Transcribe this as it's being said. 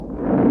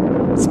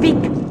Speak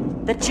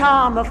the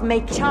charm of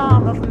make,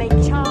 charm of make,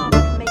 charm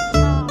of make,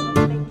 charm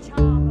of make,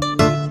 charm of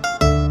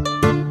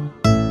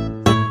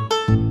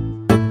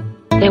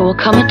make. There will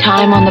come a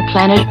time on the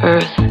planet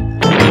Earth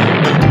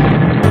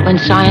when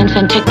science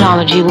and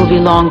technology will be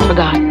long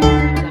forgotten.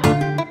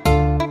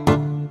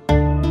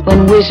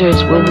 When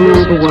wizards will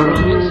rule the world.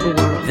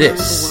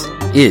 This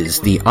is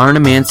the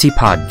Arnemancy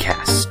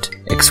Podcast,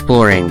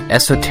 exploring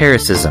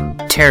esotericism,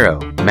 tarot,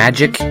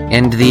 magic,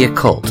 and the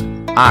occult.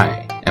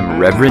 I am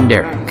Reverend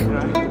Eric.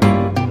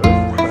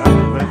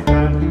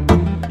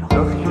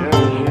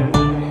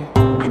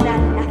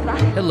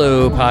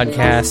 Hello,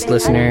 podcast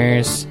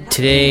listeners.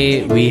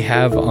 Today we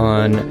have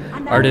on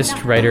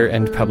artist, writer,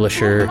 and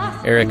publisher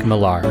Eric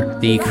Millar,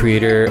 the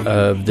creator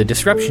of The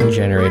Disruption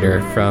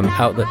Generator from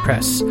Outlet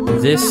Press.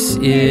 This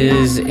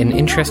is an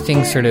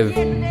interesting sort of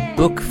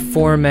book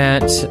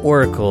format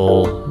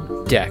oracle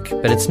deck,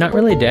 but it's not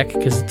really a deck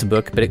because it's a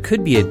book, but it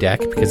could be a deck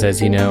because, as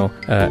you know,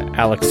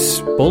 Alex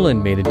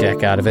Boland made a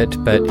deck out of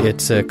it, but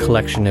it's a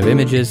collection of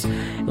images.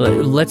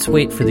 Let's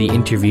wait for the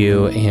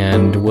interview,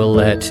 and we'll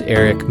let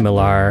Eric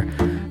Millar,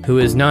 who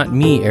is not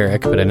me,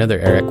 Eric, but another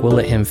Eric, we'll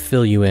let him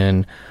fill you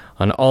in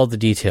on all the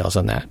details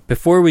on that.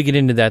 Before we get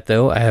into that,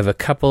 though, I have a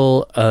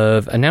couple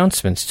of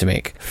announcements to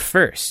make.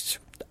 First,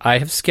 I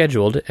have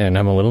scheduled, and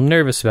I'm a little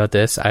nervous about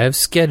this, I have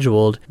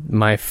scheduled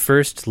my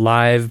first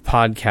live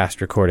podcast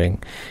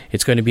recording.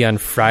 It's going to be on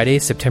Friday,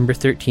 September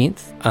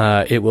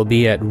 13th. It will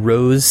be at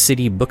Rose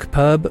City Book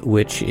Pub,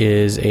 which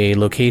is a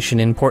location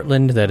in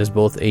Portland that is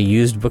both a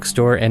used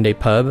bookstore and a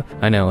pub.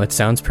 I know, it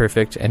sounds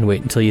perfect, and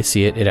wait until you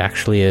see it. It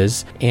actually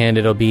is. And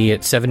it'll be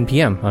at 7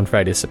 p.m. on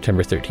Friday,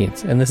 September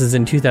 13th. And this is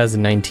in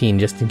 2019,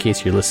 just in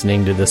case you're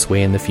listening to this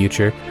way in the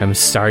future. I'm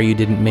sorry you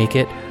didn't make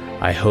it.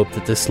 I hope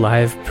that this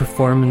live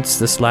performance,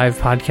 this live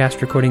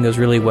podcast recording goes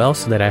really well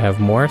so that I have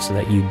more, so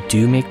that you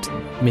do make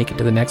it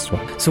to the next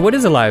one. So what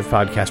is a live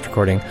podcast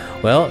recording?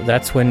 Well,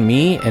 that's when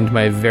me and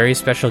my very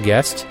special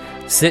guest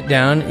sit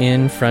down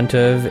in front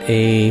of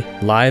a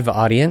live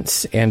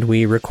audience and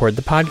we record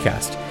the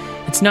podcast.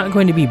 It's not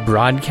going to be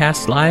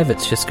broadcast live,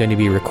 it's just going to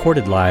be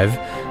recorded live,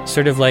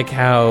 sort of like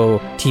how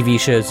TV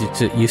shows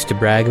used to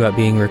brag about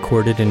being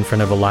recorded in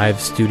front of a live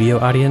studio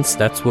audience.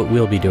 That's what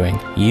we'll be doing.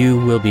 You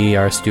will be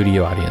our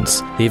studio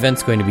audience. The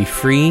event's going to be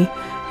free.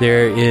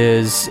 There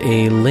is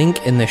a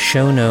link in the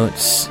show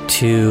notes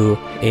to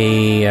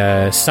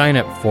a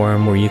sign-up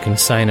form where you can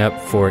sign up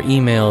for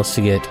emails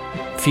to get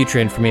future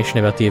information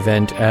about the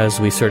event as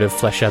we sort of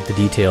flesh out the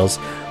details.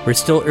 We're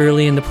still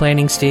early in the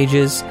planning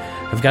stages.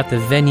 I've got the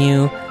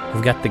venue.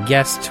 We've got the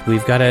guest.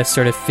 We've got to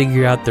sort of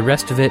figure out the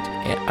rest of it.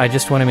 I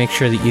just want to make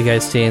sure that you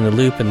guys stay in the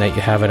loop and that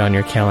you have it on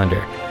your calendar.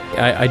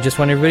 I just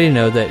want everybody to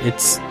know that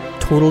it's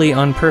totally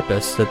on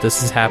purpose that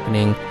this is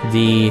happening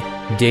the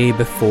day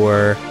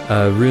before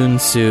Rune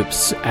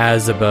Soup's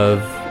As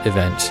Above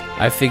event.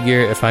 I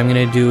figure if I'm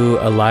going to do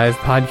a live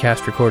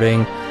podcast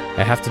recording,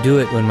 I have to do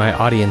it when my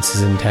audience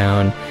is in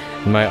town.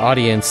 My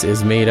audience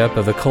is made up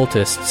of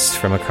occultists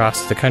from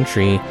across the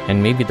country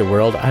and maybe the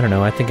world. I don't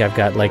know. I think I've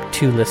got like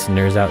 2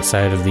 listeners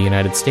outside of the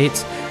United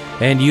States.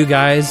 And you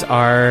guys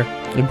are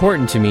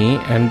important to me.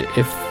 And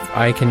if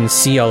I can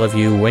see all of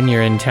you when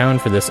you're in town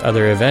for this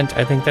other event,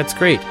 I think that's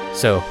great.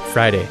 So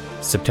Friday,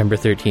 September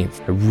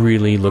 13th. I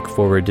really look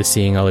forward to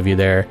seeing all of you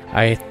there.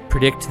 I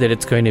predict that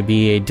it's going to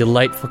be a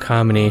delightful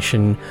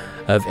combination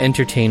of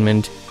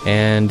entertainment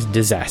and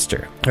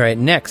disaster. All right,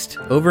 next,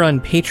 over on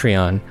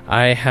Patreon,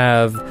 I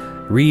have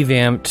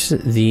revamped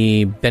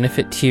the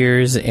benefit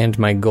tiers and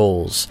my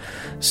goals.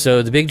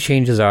 So the big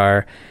changes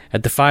are,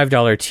 at the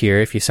 $5 tier,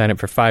 if you sign up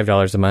for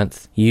 $5 a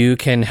month, you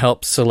can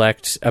help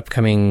select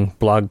upcoming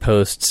blog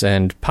posts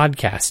and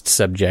podcast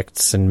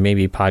subjects and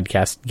maybe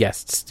podcast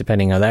guests,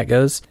 depending on how that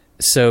goes.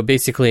 So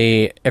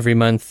basically, every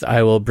month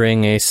I will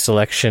bring a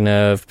selection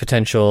of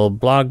potential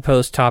blog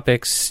post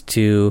topics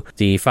to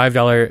the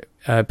 $5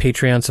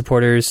 Patreon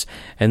supporters,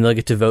 and they'll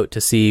get to vote to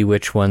see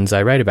which ones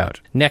I write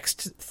about.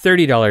 Next,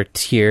 $30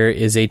 tier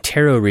is a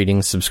tarot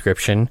reading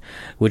subscription,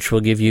 which will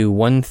give you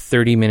one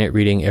 30-minute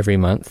reading every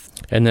month.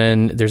 And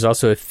then there's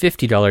also a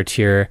 $50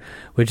 tier,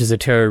 which is a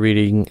tarot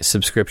reading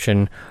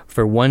subscription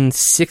for one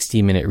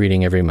 60-minute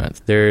reading every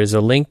month. There's a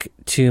link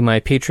to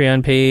my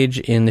Patreon page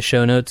in the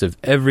show notes of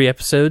every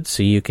episode,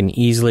 so you can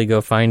easily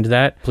go find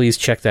that. Please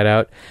check that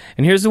out.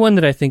 And here's the one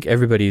that I think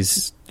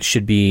everybody's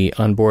should be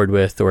on board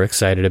with or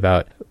excited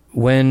about.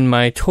 When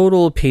my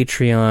total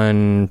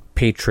Patreon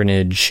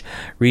patronage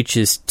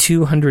reaches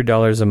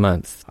 $200 a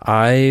month,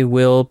 I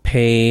will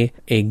pay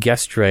a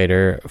guest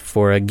writer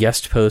for a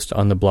guest post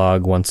on the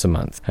blog once a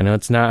month. I know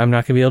I'm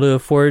not going to be able to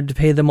afford to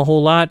pay them a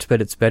whole lot,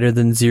 but it's better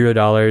than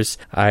 $0.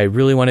 I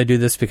really want to do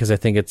this because I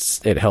think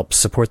it helps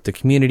support the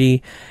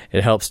community,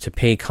 it helps to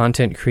pay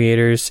content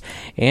creators,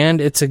 and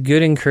it's a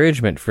good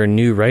encouragement for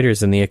new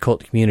writers in the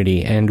occult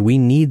community, and we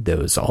need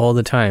those all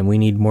the time. We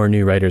need more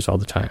new writers all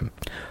the time.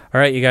 All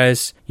right, you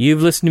guys,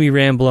 you've listened to me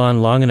ramble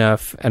on long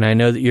enough, and I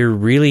know that you're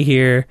really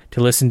here to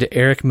listen to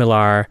Eric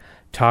Millar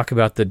talk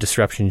about the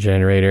Disruption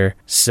Generator,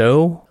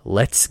 so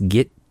let's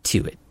get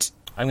to it.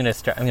 I'm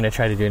gonna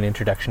try to do an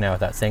introduction now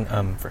without saying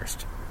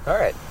first. All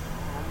right.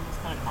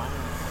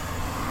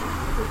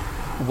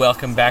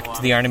 Welcome back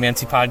to the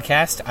Arnemancy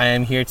Podcast. I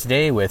am here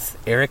today with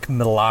Eric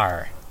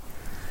Millar,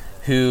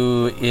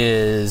 who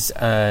is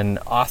an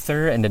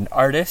author and an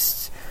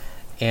artist,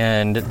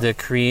 and the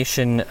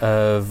creation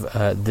of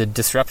the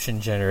disruption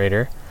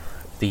generator,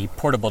 the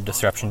portable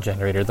disruption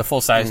generator. The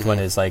full-sized one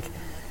is like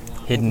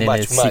hidden in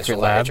his secret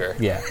lab.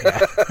 Yeah.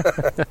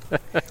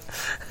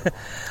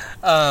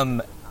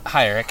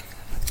 Hi, Eric.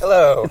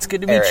 Hello. It's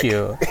good to meet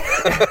you.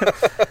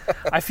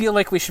 I feel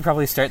like we should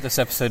probably start this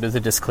episode with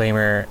a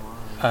disclaimer,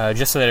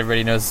 just so that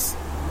everybody knows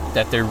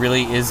that there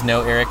really is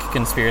no Eric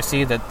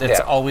conspiracy. That's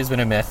always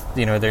been a myth.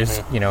 There's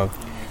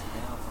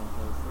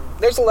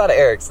there's a lot of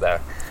Erics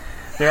though.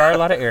 There are a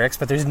lot of Erics,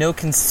 but there's no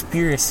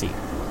conspiracy.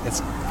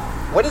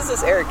 What is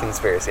this Eric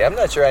conspiracy? I'm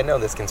not sure I know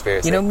this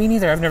conspiracy. Me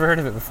neither. I've never heard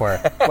of it before.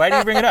 Why do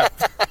you bring it up?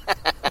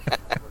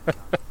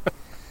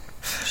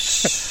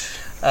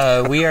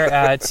 We are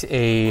at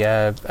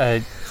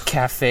a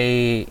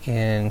cafe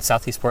in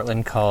Southeast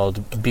Portland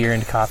called Beer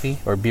and Coffee,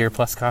 or Beer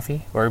Plus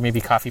Coffee, or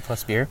maybe Coffee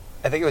Plus Beer.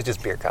 I think it was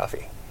just beer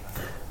coffee.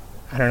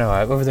 I don't know.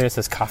 Over there it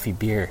says coffee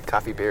beer.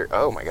 Coffee beer.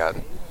 Oh my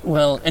god.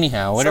 Well,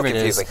 anyhow, whatever So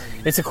it is,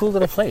 it's a cool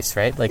little place,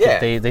 right? Like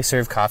they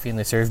serve coffee and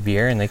they serve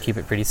beer and they keep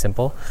it pretty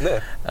simple.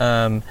 Yeah.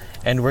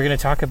 And we're going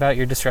to talk about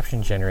your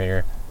disruption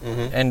generator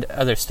and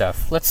other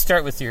stuff. Let's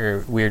start with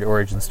your weird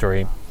origin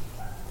story.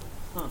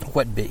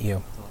 What bit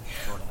you?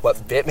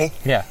 What bit me?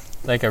 Yeah,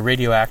 like a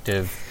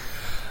radioactive.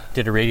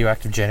 Did a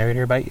radioactive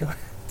generator bite you?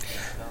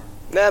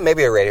 Nah,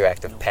 maybe a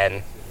radioactive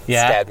pen.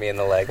 Yeah. Stabbed me in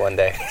the leg one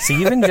day. So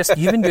you've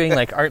been doing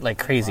like art like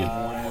crazy.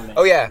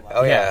 Oh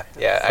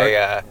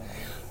yeah.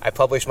 I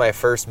published my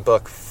first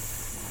book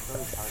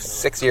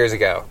 6 years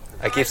ago.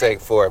 I keep saying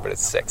 4, but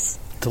it's 6.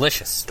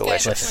 Delicious.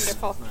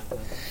 Wonderful.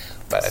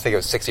 But I think it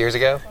was 6 years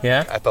ago.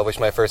 Yeah. I published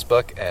my first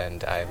book,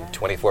 and I'm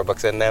 24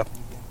 books in now.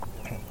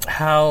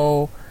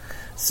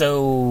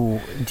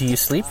 So do you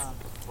sleep?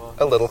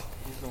 A little.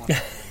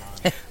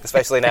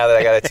 Especially now that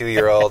I got a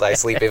 2-year-old, I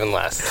sleep even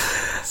less.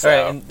 So.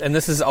 All right, and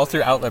this is all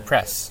through Outlet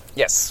Press.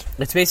 Yes.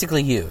 It's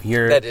basically you.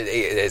 It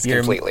is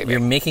completely me. You're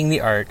making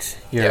the art.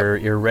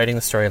 You're writing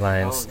the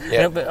storylines.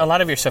 Yep. But a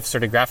lot of your stuff's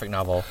sort of graphic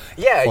novel.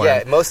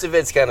 Yeah. Most of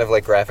it's kind of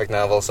like graphic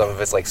novels. Some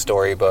of it's like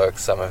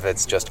storybooks. Some of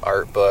it's just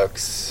art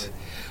books.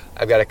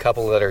 I've got a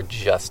couple that are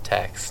just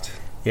text.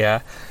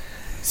 Yeah.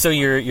 So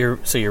you're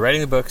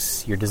writing the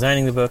books. You're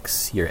designing the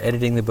books. You're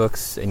editing the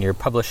books, and you're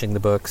publishing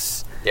the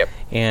books. Yep.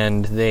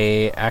 And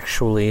they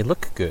actually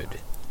look good.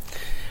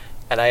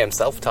 And I am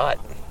self-taught.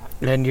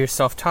 And you're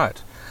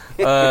self-taught.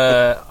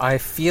 I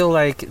feel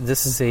like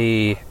this is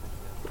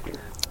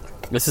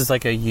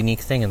like a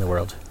unique thing in the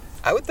world.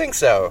 I would think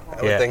so.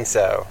 I would think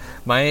so.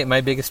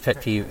 My biggest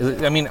pet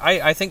peeve... I mean,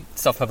 I think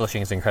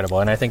self-publishing is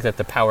incredible, and I think that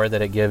the power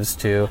that it gives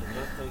to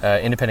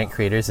independent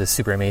creators is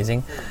super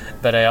amazing.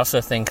 But I also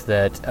think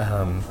that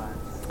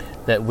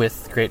that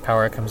with great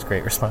power comes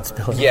great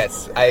responsibility.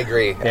 Yes, I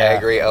agree. Yeah. I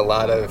agree. A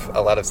lot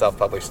of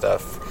self-published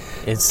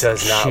stuff It's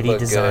does not shitty look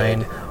design.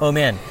 good. Oh,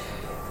 man.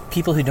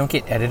 People who don't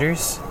get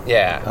editors...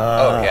 Yeah.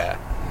 Yeah.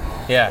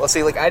 Yeah. Well,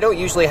 see, like, I don't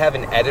usually have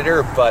an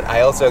editor, but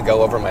I also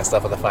go over my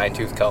stuff with a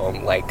fine-tooth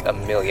comb, like, a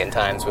million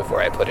times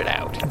before I put it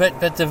out. But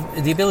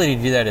the ability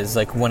to do that is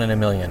like 1 in a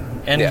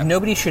million. And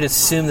nobody should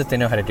assume that they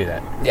know how to do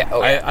that. Yeah.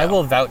 I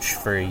will vouch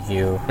for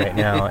you right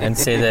now and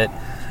say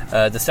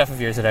that the stuff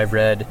of yours that I've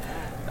read,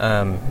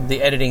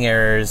 the editing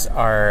errors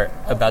are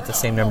about the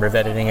same number of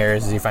editing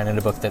errors as you find in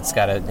a book that's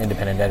got an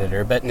independent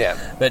editor. But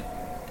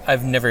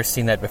I've never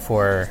seen that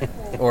before,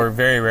 or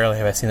very rarely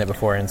have I seen that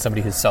before in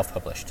somebody who's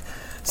self-published.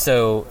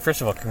 So,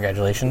 first of all,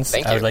 congratulations.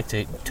 Thank you. I would like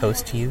to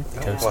toast to you.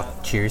 Toast.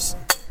 Well. Cheers.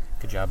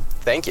 Good job.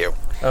 Thank you.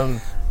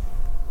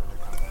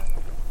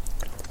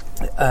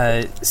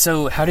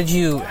 So how did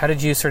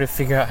you sort of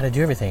figure out how to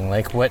do everything?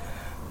 Like, what?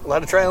 A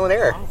lot of trial and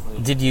error.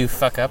 Did you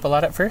fuck up a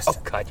lot at first? Oh,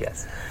 God,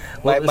 yes.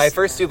 My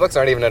first 2 books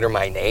aren't even under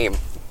my name.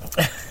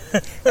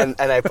 and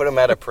I put them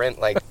out of print,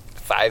 like,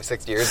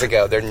 5-6 years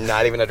ago. They're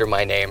not even under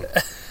my name.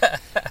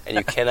 And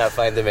you cannot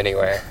find them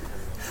anywhere.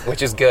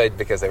 Which is good,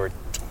 because they were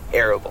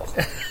terrible.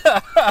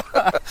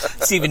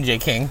 Stephen J.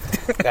 King.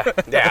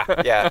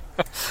 Yeah.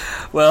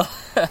 Well,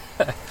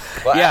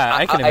 yeah,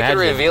 I can imagine. I can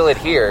reveal it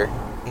here.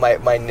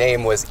 My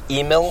name was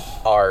Emil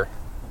R.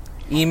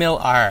 Emil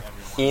R.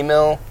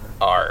 Emil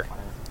R.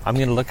 I'm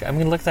gonna look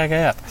that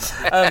guy up.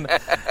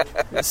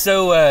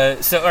 So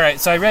all right.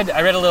 So I read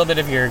a little bit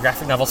of your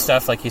graphic novel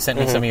stuff. Like, you sent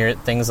me some of your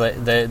things.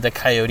 Like the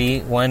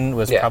coyote one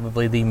was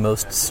probably the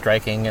most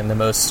striking and the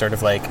most sort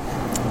of like.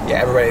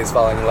 Yeah, everybody's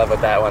falling in love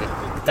with that one.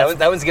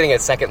 That one's getting a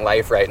second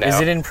life right now. Is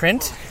it in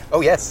print?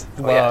 Oh, yes.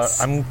 Yes.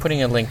 I'm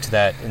putting a link to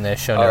that in the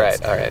show notes.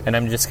 All right. And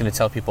I'm just going to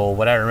tell people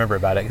what I remember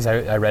about it, because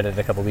I read it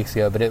a couple weeks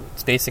ago. But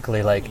it's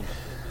basically like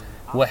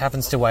what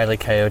happens to Wile E.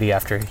 Coyote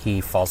after he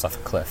falls off a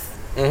cliff.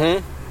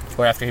 Mm-hmm.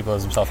 Or after he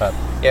blows himself up.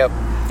 Yep.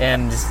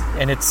 And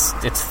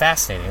it's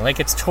fascinating. Like,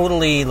 it's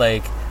totally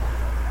like...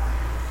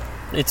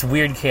 It's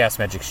weird chaos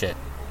magic shit.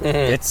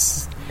 Mm-hmm.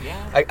 It's...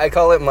 I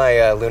call it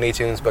my Looney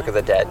Tunes Book of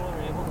the Dead.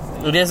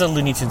 It is a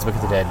Looney Tunes Book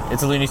of the Dead.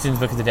 It's a Looney Tunes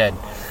Book of the Dead.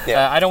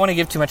 Yeah. I don't want to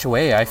give too much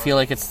away. I feel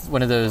like it's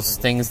one of those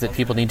things that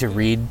people need to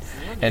read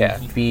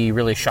and be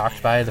really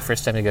shocked by the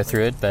first time they go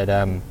through it. But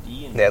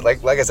yeah,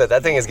 like I said,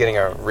 that thing is getting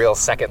a real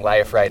second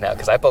life right now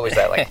because I published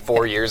that like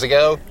 4 years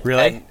ago.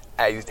 Really? And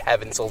I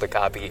haven't sold a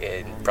copy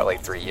in probably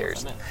 3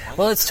 years.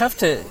 Well, it's tough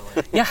to.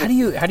 Yeah, how do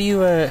you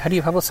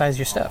publicize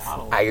your stuff?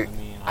 I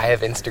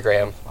have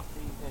Instagram.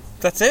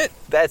 That's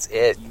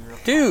it,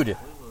 dude.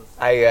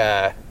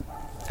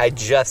 I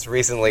just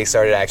recently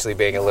started actually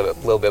being a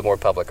little bit more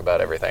public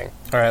about everything.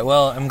 All right.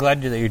 Well, I'm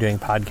glad that you're doing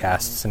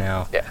podcasts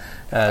now. Yeah,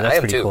 that's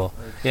pretty too. cool.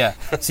 Yeah.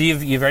 So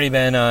you've already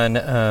been on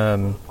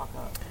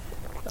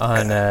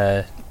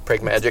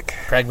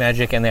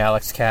Pragmagic and the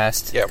Alex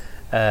Cast. Yep.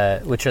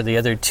 Which are the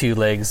other two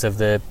legs of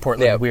the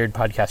Portland Weird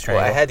Podcast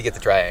Triangle. Well, I had to get the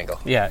triangle.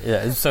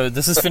 Yeah. So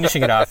this is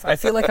finishing it off. I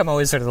feel like I'm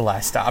always sort of the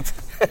last stop.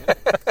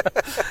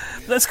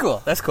 That's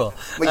cool.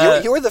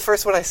 But you were the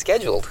first one I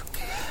scheduled.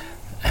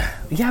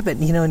 Yeah, but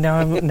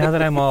now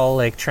that I'm all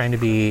like trying to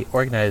be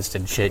organized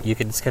and shit, you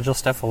can schedule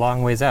stuff a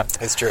long ways out.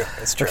 It's true.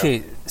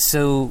 Okay,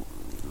 so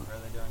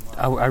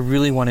I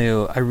really want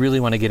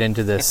to get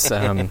into this.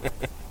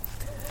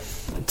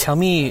 Tell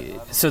me,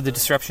 so the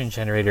disruption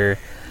generator.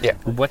 Yeah.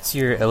 What's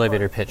your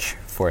elevator pitch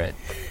for it?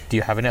 Do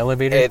you have an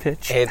elevator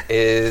pitch? It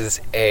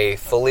is a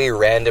fully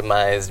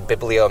randomized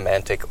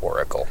bibliomantic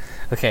oracle.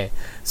 Okay,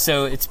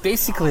 so it's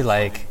basically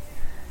like.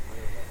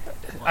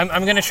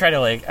 I'm gonna try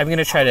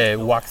to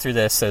walk through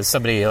this as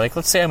somebody like,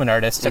 let's say I'm an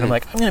artist and I'm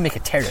like, I'm gonna make a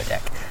tarot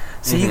deck.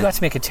 So you got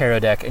to make a tarot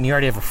deck and you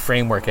already have a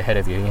framework ahead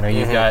of you.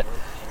 You've got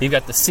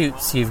the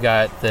suits, you've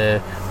got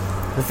the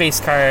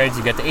face cards,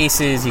 you've got the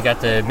aces, you got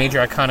the major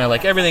arcana.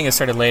 Like everything is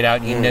sort of laid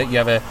out. And you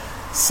have a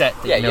set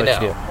that you know what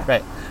to do.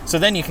 Right. So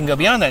then you can go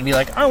beyond that and be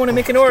like, I want to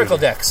make an oracle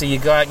deck. So you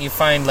go out and you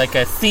find like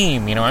a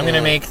theme. I'm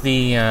gonna make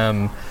the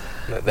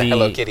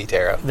Hello Kitty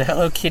tarot, the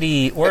Hello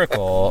Kitty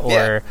oracle,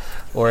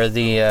 or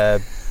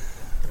the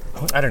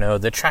I don't know,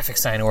 the traffic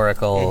sign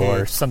oracle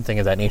or something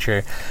of that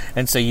nature.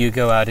 And so you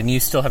go out and you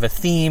still have a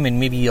theme and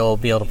maybe you'll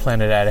be able to plan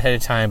it out ahead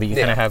of time, but you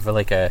kind of have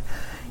like a,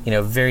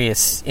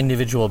 various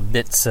individual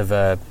bits of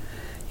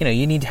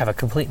you need to have a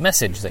complete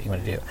message that you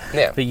want to do.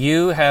 Yeah. But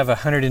you have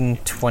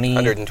 120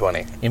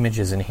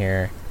 images in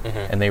here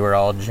and they were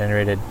all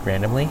generated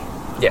randomly?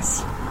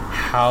 Yes.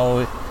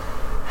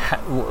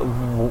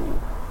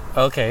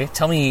 Okay,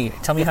 tell me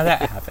how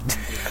that happened.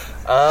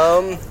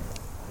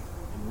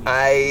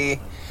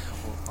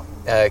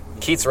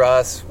 Keats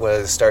Ross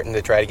was starting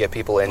to try to get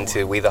people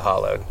into We the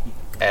Hollowed,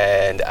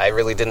 and I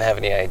really didn't have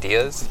any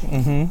ideas.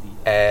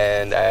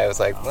 And I was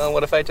like, well,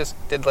 what if I just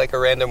did like a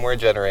random word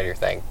generator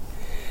thing?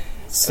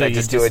 So I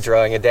just do a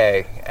drawing a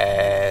day,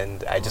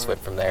 and I just went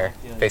from there.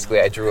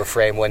 Basically, I drew a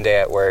frame one day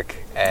at work,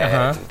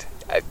 and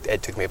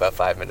it took me about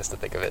 5 minutes to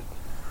think of it.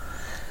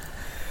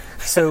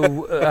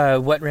 So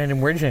what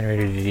random word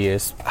generator did you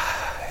use?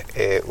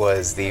 It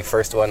was the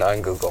first one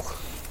on Google.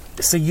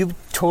 So you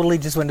totally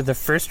just went to the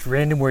first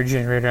random word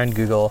generator on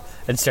Google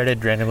and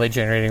started randomly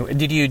generating.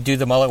 Did you do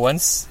them all at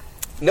once?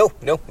 No.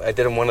 I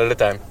did them one at a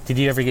time. Did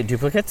you ever get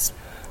duplicates?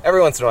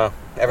 Every once in a while.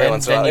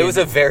 It was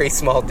a very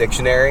small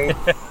dictionary.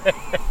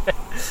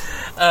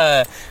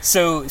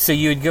 So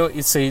you would go...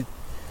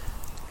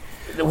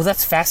 well,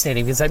 that's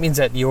fascinating because that means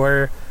that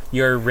your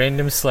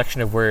random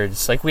selection of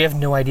words, like we have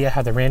no idea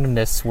how the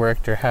randomness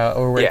worked or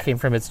where it came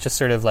from. It's just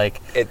sort of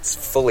like... It's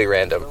fully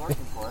random.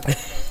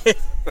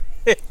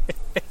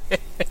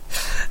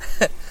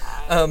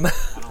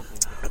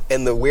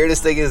 And the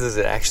weirdest thing is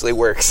it actually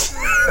works.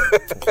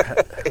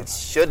 It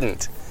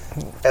shouldn't.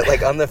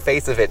 Like, on the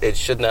face of it, it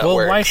should not work.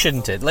 Well, why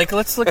shouldn't it? Like,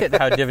 let's look at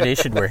how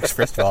divination works,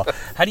 first of all.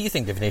 How do you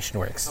think divination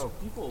works?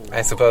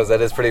 I suppose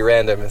that is pretty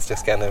random. It's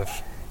just kind of...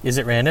 Is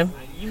it random?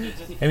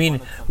 I mean,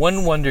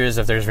 one wonders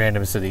if there's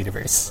randomness to the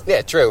universe.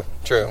 Yeah, true.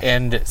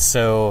 And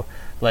so,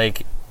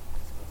 like...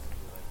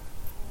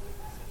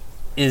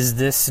 Is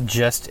this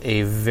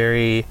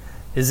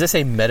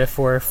a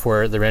metaphor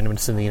for the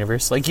randomness in the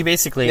universe? Like, you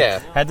basically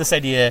had this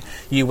idea,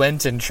 you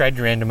went and tried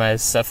to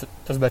randomize stuff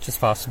as much as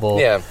possible.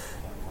 Yeah.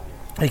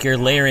 Like, you're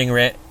layering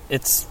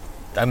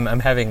I'm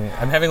having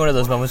one of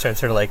those moments where I'm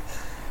sort of like,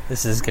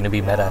 this is going to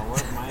be meta.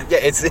 Yeah,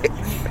 it's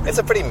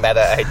a pretty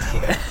meta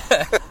idea.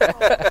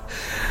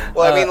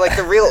 Well, I mean, like,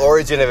 the real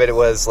origin of it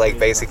was, like,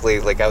 basically,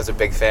 like, I was a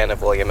big fan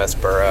of William S.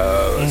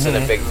 Burroughs and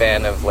a big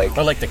fan of, like...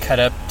 Or, like, the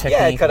cut-up technique.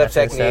 Yeah, cut-up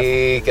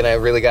technique, and I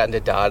really got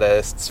into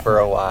Dadaists for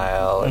a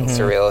while, and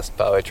surrealist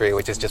poetry,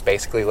 which is just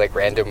basically, like,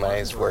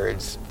 randomized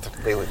words.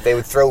 They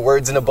would throw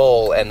words in a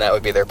bowl, and that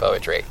would be their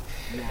poetry.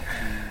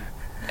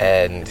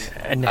 And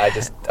I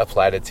just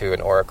applied it to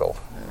an oracle.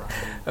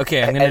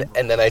 Okay,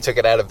 and then I took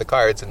it out of the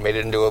cards and made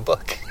it into a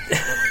book.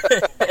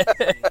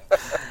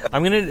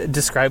 I'm going to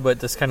describe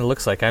what this kind of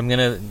looks like.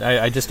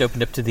 I just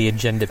opened up to the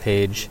agenda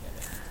page,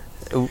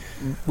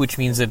 which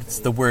means that it's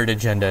the word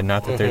agenda,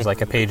 not that there's like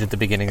a page at the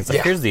beginning. It's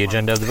like, here's the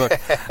agenda of the book.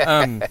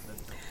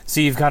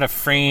 So you've got a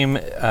frame.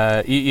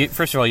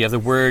 First of all, you have the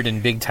word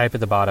in big type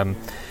at the bottom.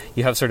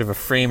 You have sort of a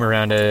frame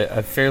around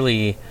a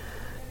fairly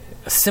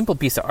simple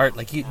piece of art.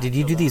 Like, did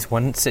you do these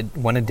one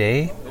a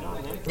day?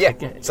 Yeah,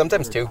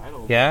 sometimes 2.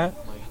 Yeah?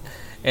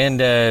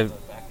 And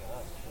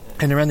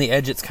around the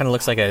edge, it kind of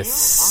looks like a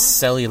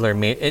cellular...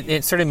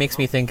 It sort of makes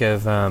me think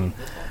of,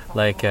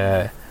 like,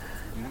 a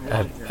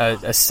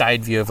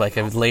side view of, like,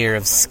 a layer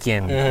of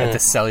skin at the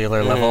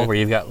cellular level, where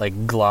you've got,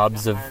 like,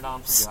 globs of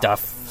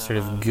stuff sort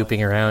of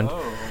gooping around.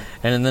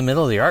 And in the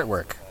middle of the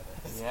artwork.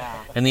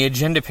 And the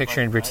agenda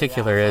picture in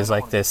particular is,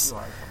 like, this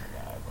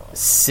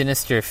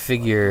sinister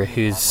figure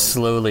who's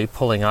slowly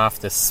pulling off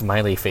this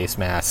smiley face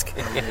mask.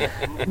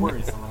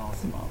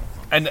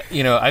 And,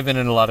 you know, I've been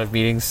in a lot of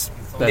meetings.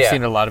 I've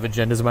seen a lot of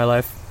agendas in my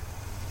life.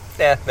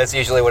 Yeah, that's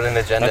usually what an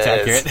agenda is.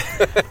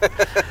 That's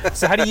accurate.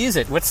 So how do you use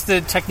it? What's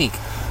the technique?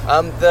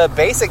 The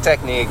basic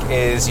technique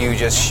is you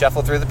just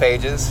shuffle through the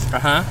pages,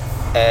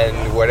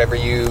 and whatever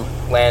you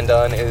land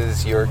on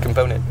is your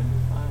component.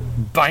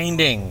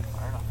 Binding.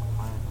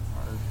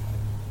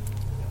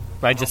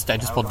 I just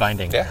pulled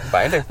binding. Yeah,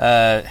 binding.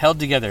 Held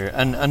together,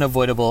 an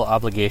unavoidable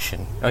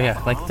obligation. Oh yeah,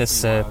 like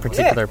this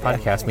particular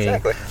podcast meeting.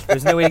 Exactly.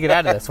 There's no way to get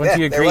out of this. Once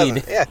you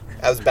agreed. Yeah,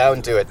 I was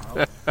bound to it.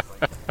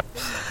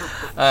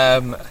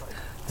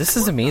 This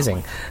is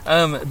amazing.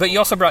 But you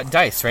also brought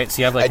dice, right?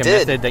 So you have like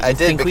method that you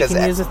think we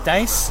can use with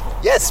dice?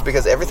 Yes,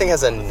 because everything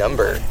has a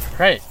number.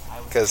 Right.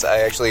 Because I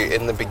actually,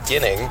 in the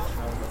beginning,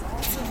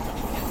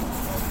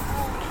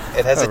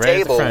 it has a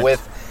table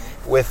with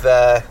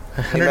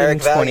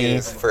numeric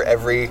values for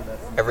every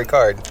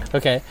card.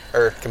 Okay.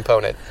 Or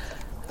component.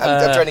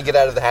 I'm trying to get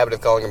out of the habit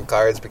of calling them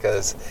cards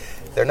because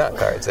they're not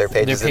cards. They're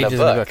pages, in a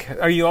book.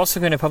 Are you also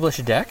going to publish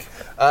a deck?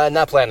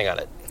 Not planning on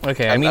it.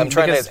 Okay, I'm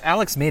trying because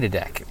Alex made a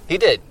deck. He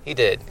did.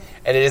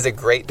 And it is a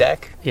great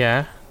deck.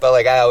 Yeah. But,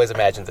 like, I always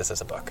imagined this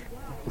as a book.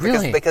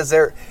 Really? Because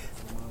they're...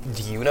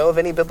 Do you know of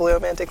any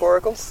bibliomantic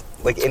oracles?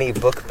 Like, any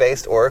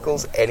book-based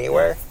oracles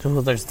anywhere?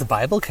 Well, there's the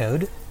Bible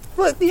code.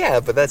 Well, yeah,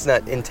 but that's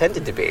not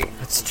intended to be.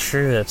 That's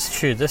true.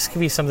 This could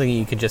be something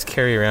you could just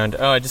carry around.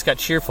 Oh, I just got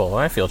cheerful.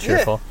 I feel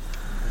cheerful.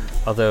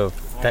 Yeah. Although,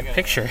 that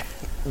picture...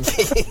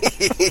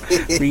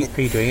 Are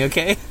you doing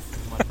okay?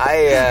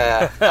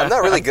 I'm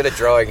not really good at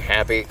drawing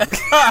happy.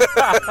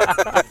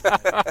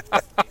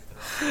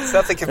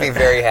 Something can be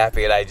very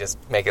happy and I just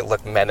make it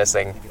look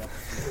menacing.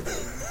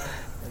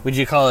 Would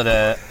you call it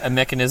a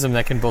mechanism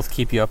that can both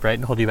keep you upright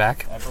and hold you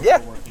back?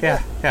 Yeah.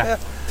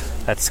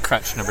 That's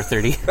crutch number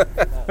 30.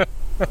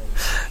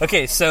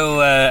 Okay, so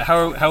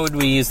how would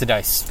we use the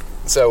dice?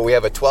 So we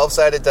have a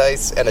 12-sided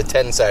dice and a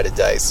 10-sided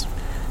dice.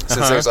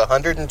 Since there's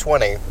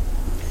 120,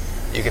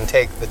 you can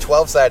take the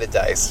 12-sided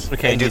dice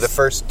and do the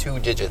first 2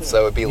 digits.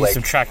 So it would be like...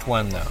 subtract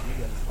 1, though.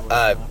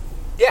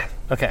 Yeah.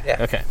 Okay,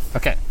 yeah.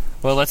 Okay.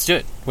 Well, let's do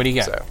it. What do you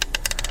got? So.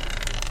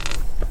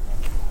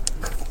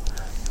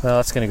 Well,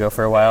 that's going to go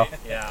for a while.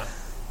 Yeah.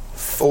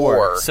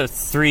 4. So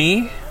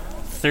 3,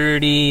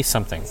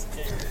 30-something.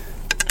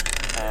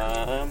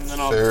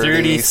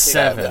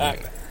 37.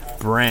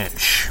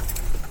 Branch.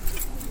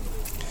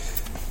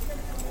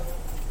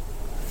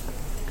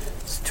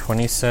 It's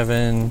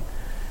 27.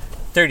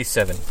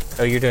 37.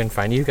 Oh, you're doing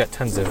fine. You've got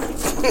tons of...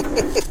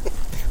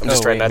 I'm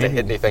just trying not to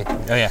hit anything.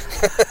 Oh, yeah.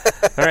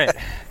 All right.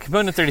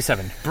 Component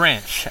 37.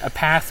 Branch. A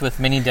path with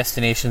many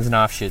destinations and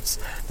offshoots.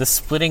 The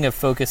splitting of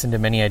focus into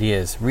many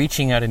ideas.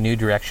 Reaching out in new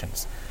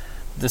directions.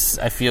 This,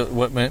 I feel...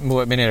 What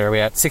minute are we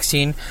at?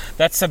 16?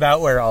 That's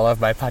about where all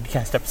of my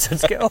podcast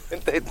episodes go.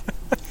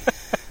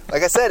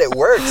 Like I said, it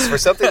works for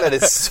something that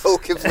is so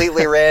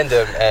completely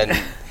random.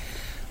 And,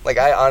 like,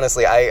 I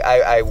honestly...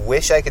 I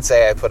wish I could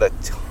say I put a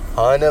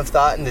ton of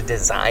thought in the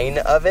design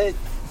of it.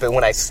 But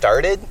when I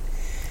started...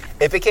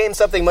 It became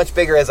something much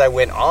bigger as I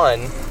went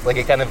on. Like,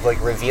 it kind of, like,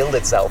 revealed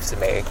itself to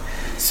me.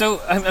 So,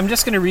 I'm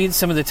just going to read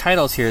some of the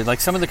titles here. Like,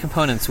 some of the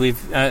components.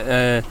 We've,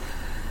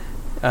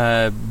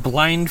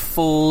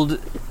 blindfold...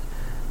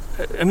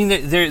 I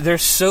mean, they're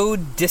so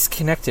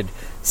disconnected.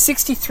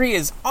 63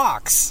 is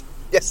ox.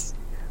 Yes.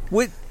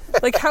 What?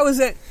 Like, how is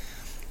that...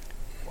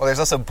 Well, there's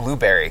also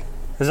blueberry.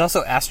 There's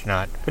also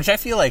astronaut, which I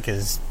feel like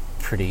is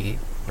pretty...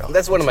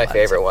 That's one of my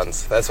favorite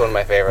ones. I'm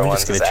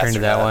just going to turn to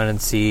that one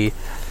and see...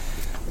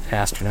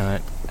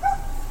 Astronaut.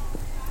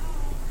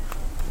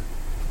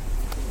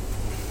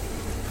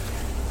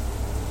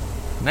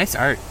 Nice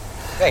art.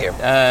 Thank you.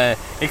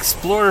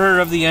 Explorer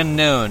of the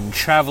unknown,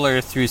 traveler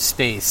through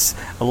space,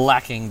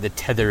 lacking the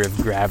tether of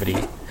gravity.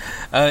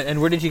 And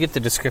where did you get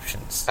the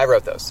descriptions? I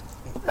wrote those.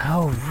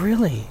 Oh,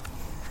 really?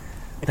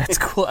 That's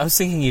cool. I was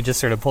thinking you just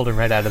sort of pulled them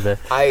right out of the...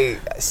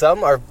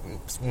 Some are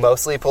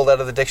mostly pulled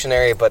out of the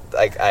dictionary, but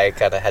I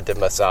kind of had to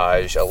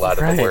massage a lot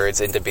of the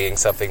words into being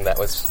something that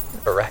was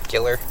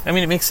oracular. I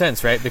mean, it makes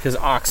sense, right? Because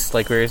ox,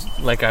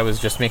 like I was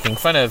just making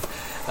fun of,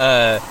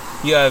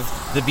 you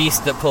have the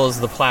beast that pulls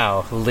the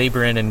plow,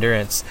 labor and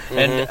endurance. Mm-hmm.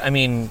 And, I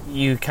mean,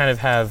 you kind of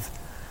have...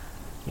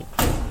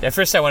 At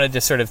first I wanted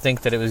to sort of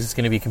think that it was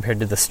going to be compared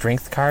to the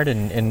strength card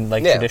in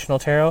traditional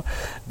tarot,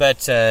 but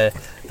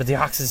the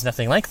ox is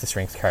nothing like the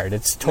strength card.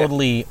 It's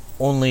totally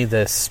only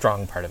the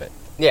strong part of it.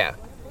 Yeah.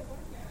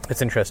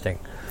 It's interesting.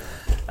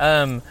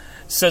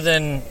 So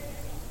then...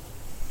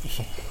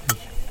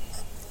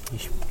 You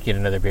should get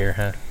another beer,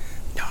 huh?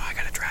 No, I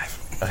gotta drive.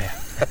 Oh, yeah.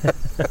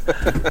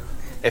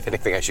 If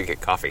anything, I should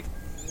get coffee.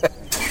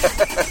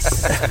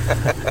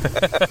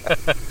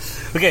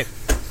 Okay,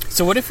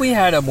 so what if we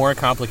had a more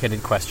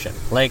complicated question?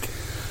 Like,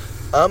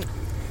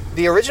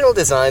 the original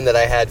design that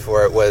I had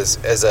for it was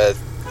as a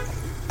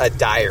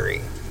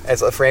diary,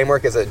 as a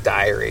framework, as a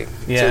diary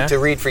to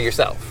read for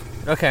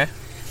yourself. Okay.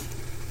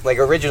 Like,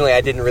 originally,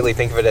 I didn't really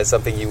think of it as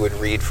something you would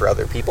read for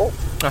other people.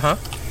 Uh-huh.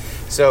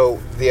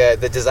 So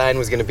the design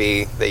was going to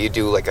be that you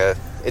do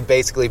it'd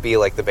basically be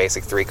like the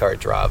basic 3-card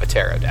draw of a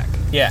tarot deck.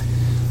 Yeah.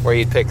 Where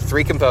you'd pick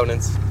 3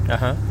 components.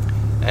 Uh-huh.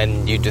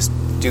 And you just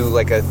do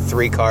like a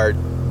 3-card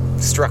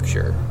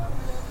structure.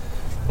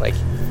 Like,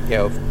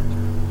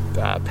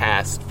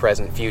 past,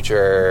 present,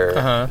 future,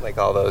 like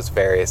all those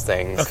various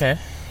things. Okay.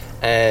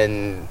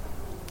 And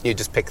you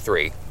just pick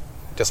 3,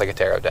 just like a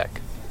tarot deck.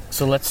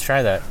 So let's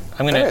try that.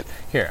 I'm gonna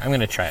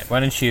try it. Why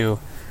don't you?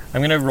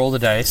 I'm gonna roll the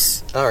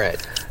dice. All right.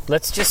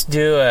 Let's just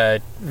do a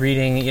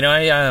reading. This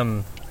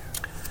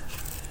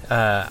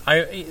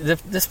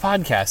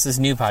podcast, this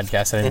new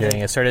podcast that I'm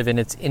doing, is sort of in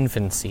its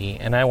infancy,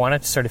 and I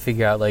wanted to sort of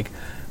figure out like,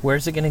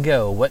 where's it going to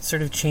go? What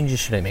sort of changes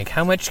should I make?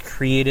 How much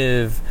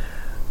creative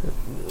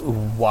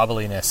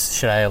wobbliness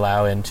should I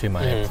allow into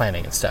my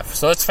planning and stuff?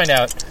 So let's find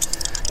out.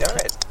 All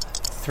right.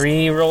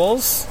 3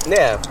 rolls.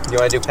 Yeah. You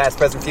want to do past,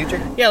 present,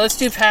 future? Yeah, let's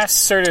do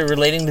past, sort of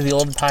relating to the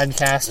old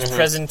podcast,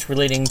 present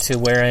relating to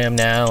where I am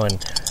now, and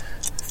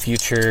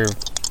future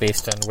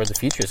based on where the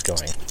future is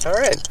going. All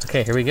right.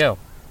 Okay, here we go.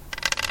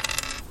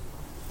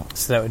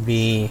 So that would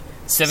be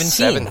 17.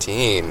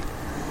 17.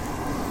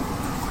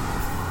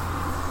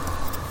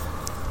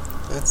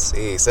 Let's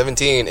see.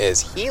 17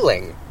 is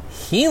healing.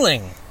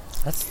 Healing.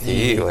 That's the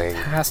Healing.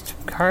 past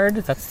card.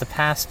 That's the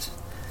past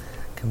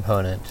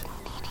component.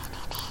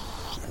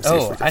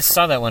 Oh, I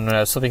saw that one when I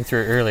was flipping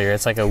through it earlier.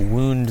 It's like a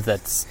wound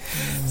that's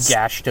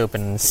gashed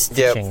open and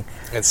stitching.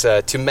 Yep. It's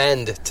to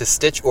mend, to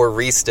stitch or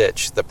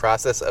restitch, the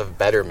process of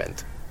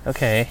betterment.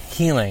 Okay,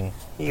 healing.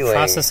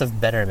 Process of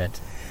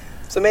betterment.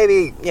 So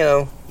maybe,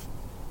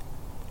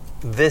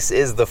 this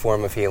is the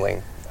form of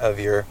healing of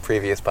your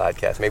previous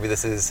podcast. Maybe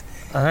this is...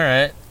 All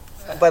right.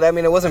 But, I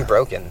mean, it wasn't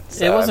broken.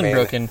 So, it wasn't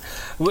broken.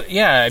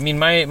 Yeah, I mean,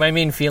 my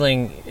main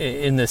feeling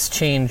in this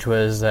change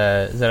was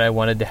that I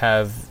wanted to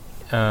have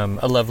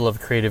a level of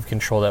creative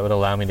control that would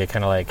allow me to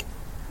kind of like...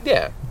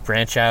 Yeah.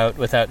 Branch out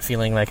without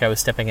feeling like I was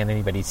stepping on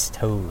anybody's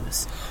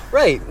toes.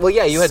 Right. Well,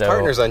 yeah, you had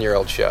partners on your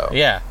old show.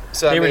 Yeah.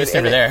 So they were just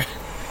never there.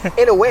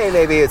 In a way,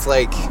 maybe it's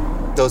like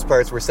those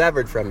parts were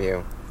severed from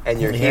you, and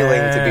you're healing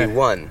to be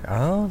one.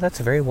 Oh, that's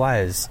very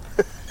wise.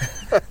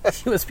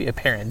 You must be a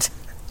parent.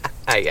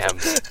 I am.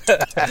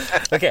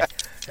 Okay.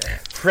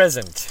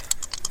 Present.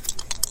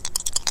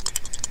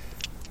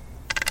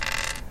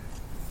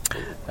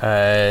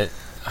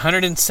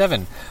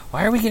 107.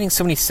 Why are we getting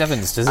so many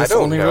 7s? Does this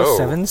only roll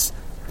 7s?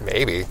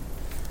 Maybe.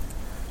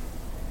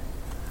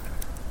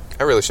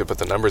 I really should put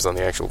the numbers on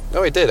the actual...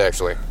 Oh, I did,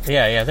 actually.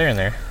 Yeah, they're in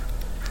there.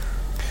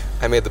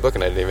 I made the book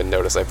and I didn't even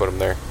notice I put them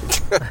there.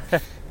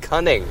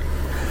 Cunning.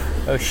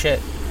 Oh, shit.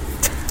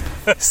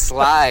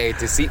 Sly,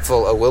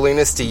 deceitful, a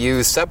willingness to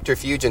use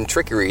subterfuge and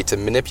trickery to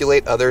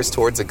manipulate others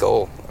towards a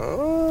goal.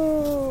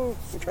 Oh,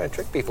 you're trying to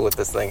trick people with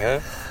this thing, huh?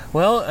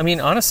 Well, I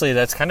mean, honestly,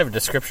 that's kind of a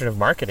description of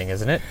marketing,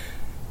 isn't it?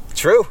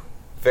 True.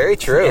 Very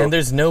true. And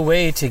there's no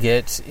way to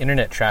get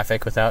internet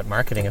traffic without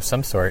marketing of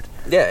some sort.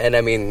 Yeah, and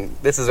I mean,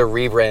 this is a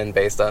rebrand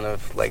based on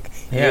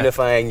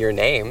unifying your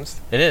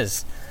names. It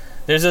is.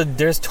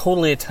 There's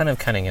totally a ton of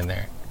cunning in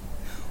there.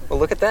 Well,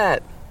 look at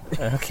that.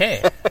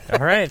 Okay. All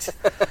right.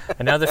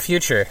 And now the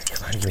future.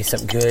 Come on, give me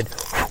something good.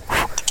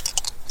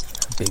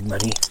 Big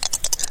money.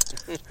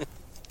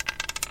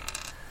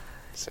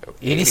 So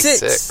 86.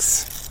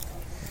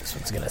 This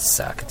one's going to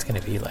suck. It's going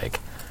to be like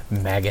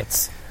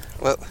maggots.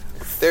 Well,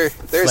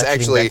 there's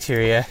actually...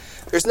 bacteria.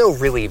 There's no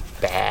really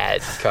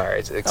bad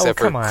cards except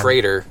for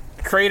Crater.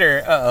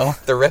 Crater, uh-oh.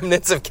 The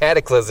remnants of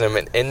Cataclysm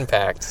and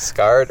Impact.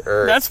 Scarred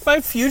Earth. That's my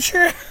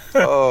future?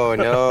 Oh,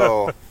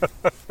 no.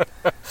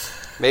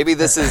 Maybe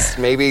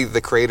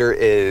the Crater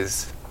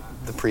is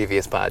the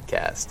previous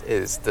podcast,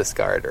 is the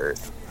Scarred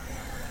Earth.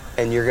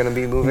 And you're going to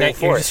be moving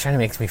forward. You're just trying to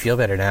make me feel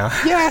better now.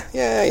 Yeah,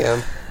 I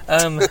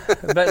am.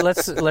 But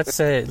let's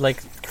say,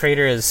 like,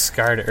 Crater is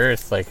Scarred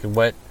Earth. Like,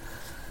 what...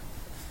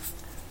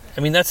 I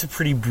mean, that's a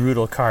pretty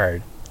brutal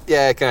card.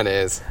 Yeah, it kind of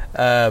is.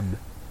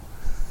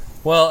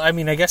 Well, I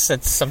mean, I guess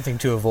that's something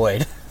to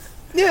avoid.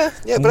 Yeah,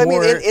 but I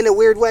mean, in a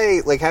weird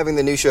way, like, having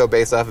the new show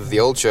based off of the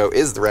old show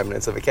is the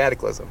remnants of a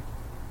Cataclysm.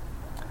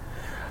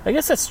 I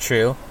guess that's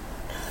true.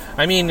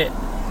 I mean,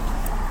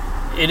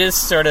 it is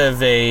sort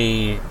of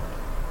a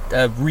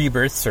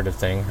rebirth sort of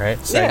thing,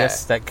 right? So yeah. I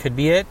guess that could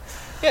be it.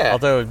 Yeah.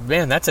 Although,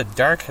 man, that's a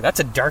dark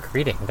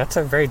reading. That's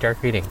a very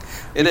dark reading.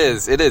 It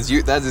is.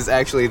 That is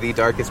actually the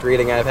darkest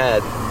reading I've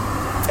had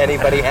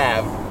anybody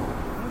have.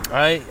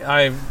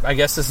 I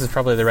guess this is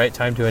probably the right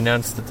time to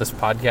announce that this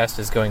podcast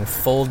is going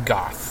full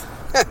goth.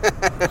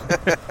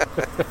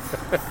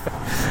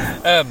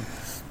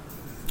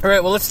 All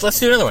right. Well, let's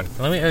do another one.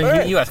 Let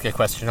me. You ask a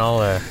question.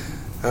 I'll.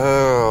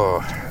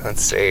 Oh,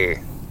 let's see.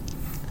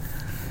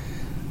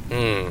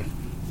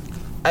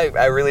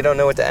 I really don't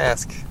know what to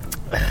ask.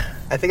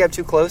 I think I'm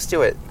too close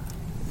to it.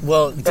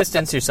 Well,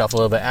 distance yourself a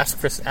little bit. Ask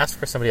for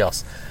somebody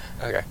else.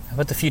 Okay. How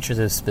about the future of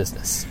this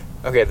business?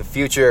 Okay, the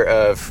future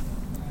of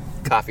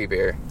coffee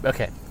beer.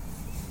 Okay.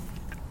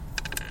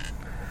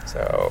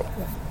 So...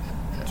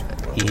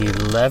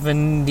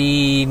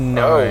 11.99.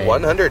 Oh,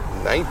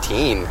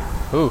 119.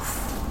 Oof.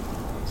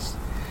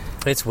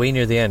 It's way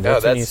near the end. No,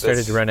 That's when you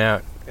started to run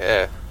out.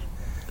 Yeah.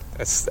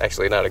 That's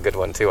actually not a good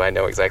one, too. I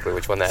know exactly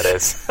which one that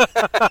is.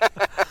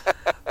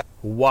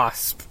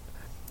 Wasp.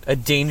 A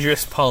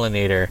dangerous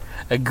pollinator.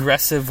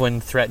 Aggressive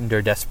when threatened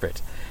or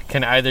desperate.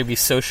 Can either be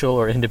social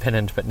or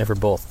independent, but never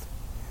both.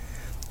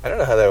 I don't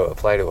know how that would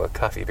apply to a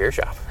coffee beer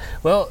shop.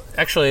 Well,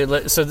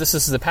 actually, so this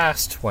is the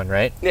past one,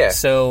 right? Yeah.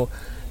 So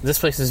this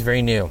place is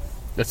very new.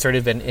 It's sort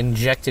of been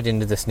injected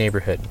into this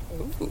neighborhood.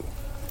 Ooh.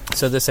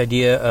 So this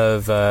idea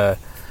of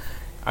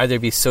either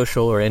be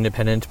social or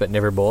independent, but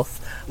never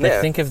both.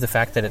 Like, think of the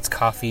fact that it's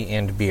coffee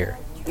and beer.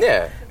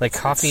 Yeah. Like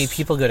coffee,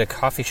 people go to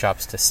coffee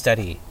shops to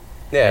study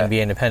Yeah. and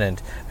be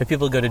independent, but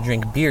people go to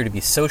drink beer to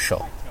be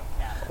social.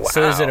 Wow.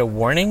 So is it a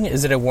warning?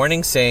 Is it a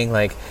warning saying,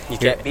 like... You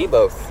can't be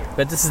both.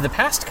 But this is the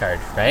past card,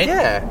 right?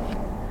 Yeah.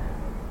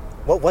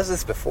 What was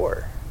this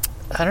before?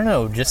 I don't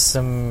know, just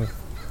some...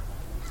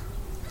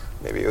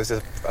 Maybe it was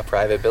a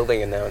private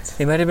building and now it's...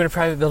 It might have been a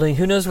private building.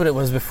 Who knows what it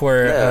was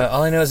before? Yeah.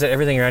 All I know is that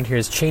everything around here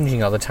is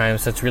changing all the time,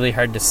 so it's really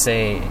hard to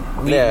say.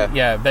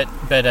 Yeah. But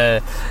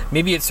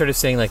maybe it's sort of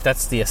saying, like,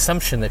 that's the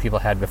assumption that people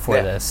had before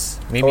this.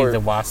 Maybe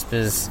the wasp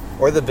is...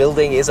 Or the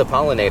building is a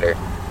pollinator.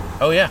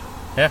 Oh, yeah.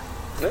 Yeah.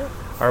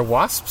 Are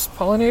wasps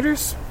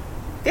pollinators?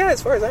 Yeah,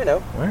 as far as I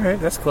know. All right,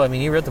 that's cool. I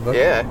mean, you read the book.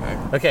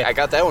 Yeah. Okay. I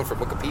got that one from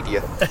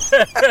Wikipedia.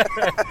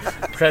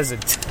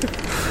 Present.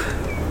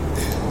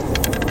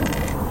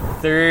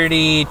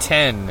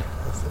 30-10.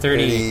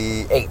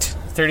 38.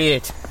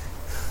 38.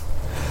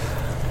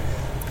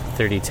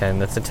 30-10.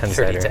 That's a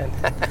 10-sider.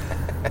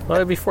 30-10. Well,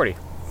 it'd be 40.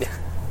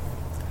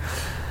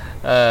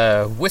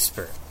 Yeah.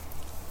 Whisper.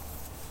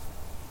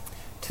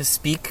 To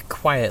speak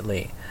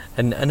quietly.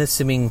 An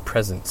unassuming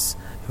presence.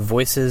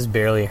 Voices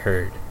barely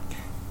heard.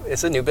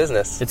 It's a new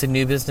business. It's a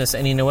new business,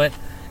 and you know what?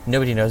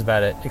 Nobody knows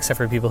about it, except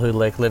for people who,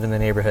 like, live in the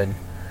neighborhood.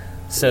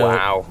 So,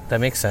 wow. That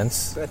makes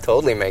sense. That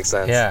totally makes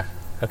sense. Yeah.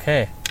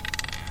 Okay.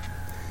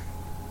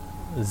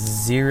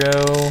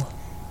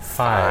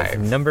 5.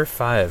 Number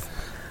 5.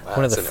 Wow,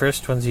 One of the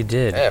first ones you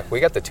did. Yeah, we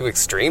got the two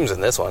extremes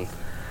in this one.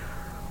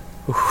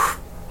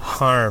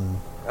 Harm.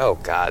 Oh,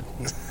 God.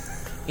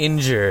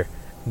 Injure.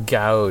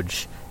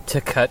 Gouge.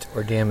 To cut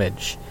or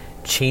damage.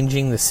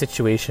 Changing the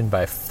situation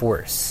by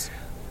force.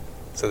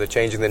 So they're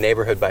changing the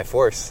neighborhood by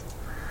force.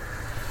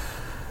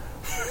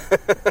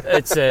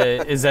 Is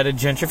that a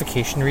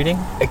gentrification reading?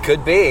 It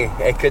could be.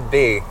 It could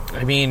be.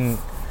 I mean,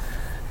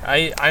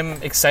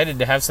 I'm excited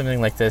to have something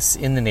like this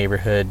in the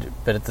neighborhood,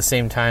 but at the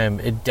same time,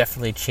 it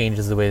definitely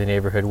changes the way the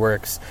neighborhood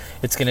works.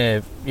 It's going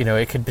to,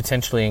 it could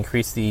potentially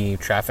increase the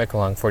traffic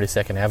along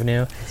 42nd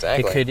Avenue.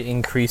 Exactly. It could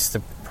increase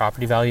the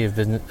property value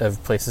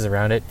of places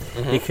around it.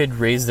 Mm-hmm. It could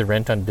raise the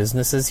rent on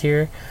businesses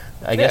here.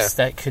 I guess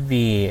that could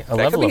be a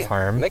level of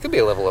harm. That could be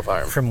a level of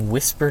harm. From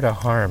whisper to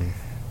harm.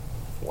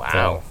 Wow.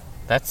 So,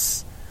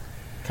 that's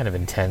kind of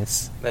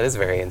intense. That is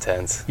very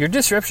intense. Your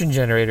disruption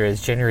generator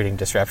is generating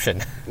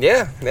disruption.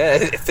 Yeah,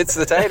 it fits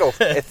the title.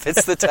 It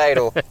fits the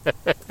title.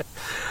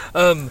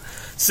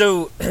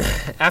 So,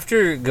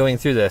 after going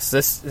through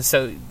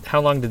so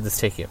how long did this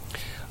take you?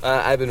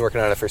 I've been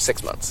working on it for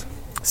 6 months.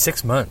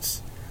 6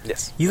 months?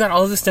 Yes. You got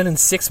all of this done in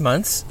 6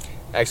 months?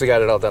 I actually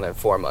got it all done in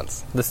 4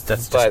 months. But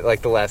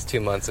the last 2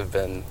 months have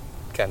been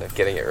kind of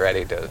getting it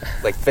ready to,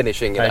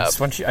 finishing it up.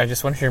 I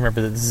just want you to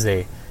remember that this is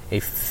a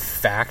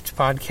fact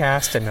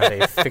podcast and not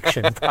a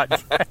fiction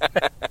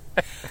podcast.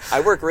 I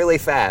work really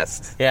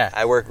fast. Yeah.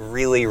 I work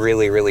really,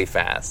 really, really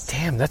fast.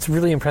 Damn, that's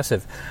really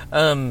impressive.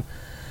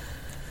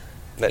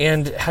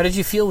 And how did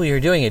you feel when you were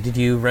doing it? Did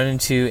you run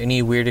into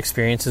any weird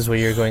experiences while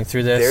you were going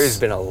through this? There's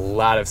been a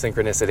lot of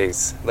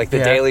synchronicities.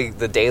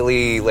 The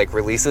daily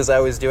releases I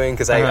was doing,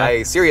 because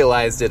I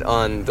serialized it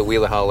on the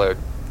Wheeler Hollow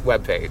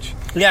webpage.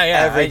 Yeah.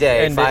 Every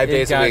day, 5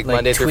 days a week,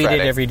 Monday through Friday.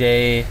 Tweeted every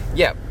day.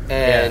 Yeah.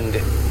 And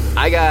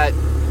I got,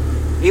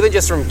 even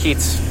just from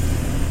Keats,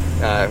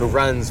 who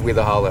runs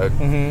Wheeler Hollow,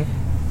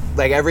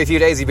 every few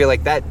days he'd be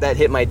like, that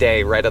hit my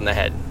day right on the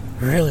head.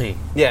 Really?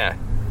 Yeah.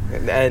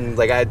 And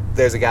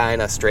there's a guy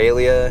in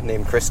Australia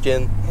named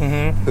Christian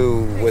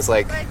who was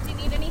like, Do you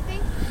need anything?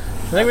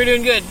 I think we're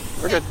doing good.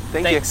 We're good.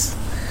 Thanks.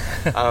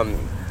 You.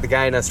 The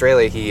guy in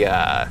Australia, he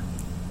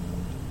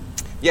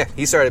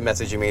started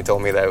messaging me and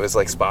told me that it was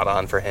spot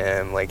on for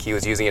him. He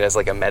was using it as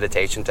a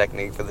meditation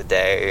technique for the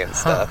day and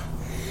stuff.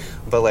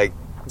 But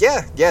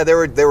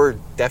there were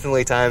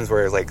definitely times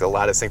where a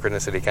lot of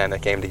synchronicity kind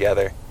of came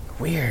together.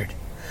 Weird.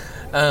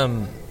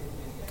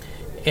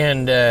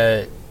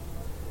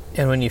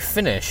 And when you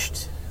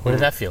finished, what did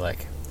that feel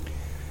like?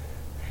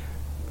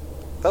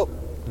 Felt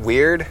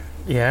weird.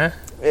 Yeah?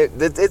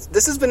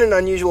 This has been an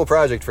unusual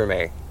project for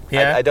me.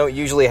 Yeah? I don't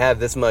usually have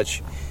this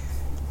much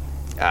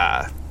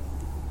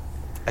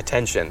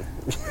Attention.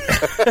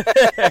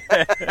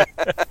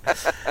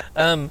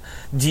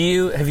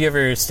 Have you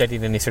ever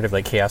studied any sort of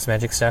like chaos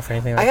magic stuff or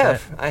anything like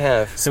that? I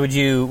have. So would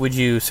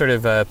you sort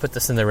of put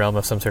this in the realm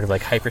of some sort of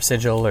like hyper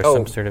sigil or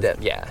some sort of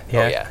yeah.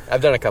 Oh yeah.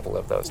 I've done a couple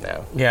of those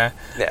now. Yeah.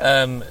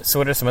 Yeah. So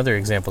what are some other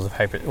examples of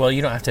hyper? Well,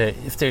 you don't have to.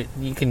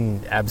 You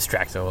can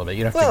abstract it a little bit.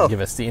 You don't have to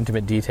give us the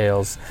intimate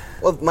details.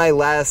 Well, my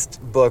last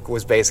book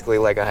was basically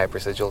like a hyper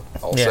sigil.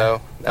 Also, Yeah.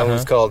 that one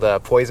was called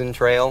Poison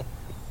Trail.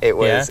 It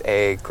was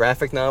a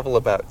graphic novel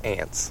about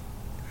ants.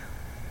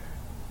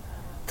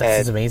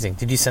 This is amazing.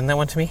 Did you send that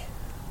one to me?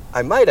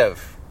 I might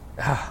have.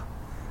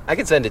 I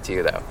can send it to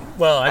you though.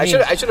 Well, I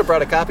mean, should have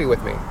brought a copy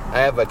with me. I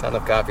have a ton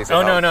of copies.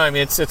 Oh no! I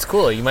mean, it's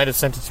cool. You might have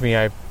sent it to me.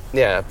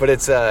 Yeah, but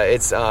it's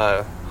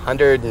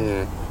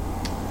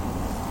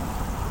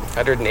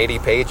 180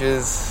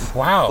 pages.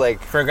 Wow!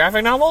 Like for a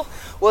graphic novel?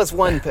 Well, it's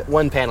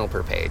one panel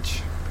per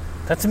page.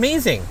 That's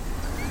amazing.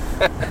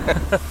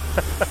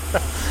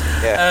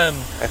 Yeah.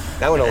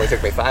 That one only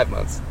took me 5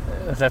 months.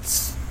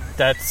 That's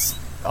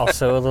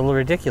also a little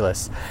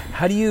ridiculous.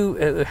 How do you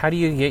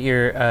get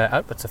your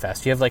output so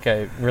fast? Do you have like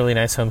a really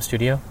nice home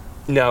studio?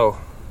 No,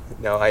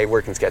 I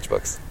work in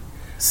sketchbooks.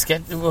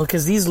 Well,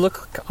 because these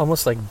look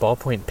almost like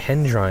ballpoint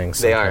pen drawings.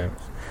 Sometimes. They are.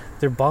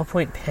 They're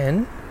ballpoint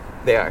pen?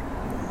 They are.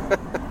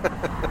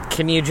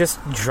 Can you just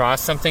draw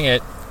something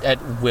at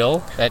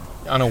will,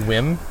 on a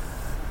whim?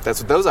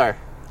 That's what those are.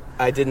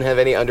 I didn't have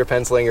any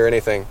underpenciling or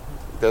anything.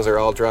 Those are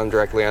all drawn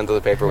directly onto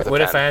the paper with a pen.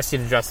 What if I asked you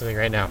to draw something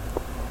right now?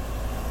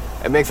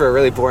 It'd make for a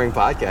really boring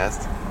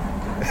podcast.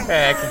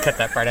 I can cut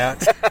that part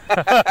out.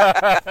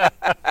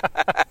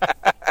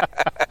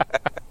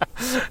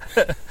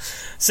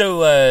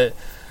 So,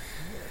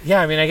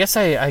 yeah, I mean, I guess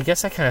I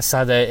kind of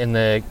saw that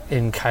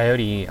in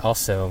Coyote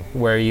also,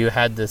 where you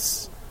had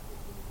this.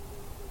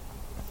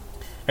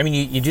 I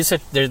mean, you do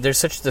such there's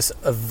such this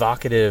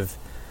evocative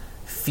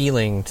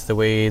feeling to the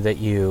way that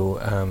you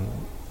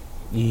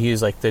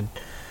use like the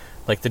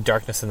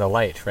darkness and the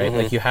light, right? Mm-hmm.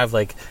 Like you have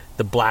like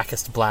the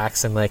blackest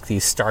blacks and like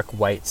these stark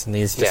whites and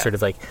these just sort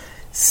of like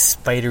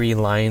spidery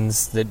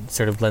lines that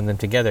sort of blend them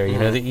together. You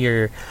know that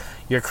you're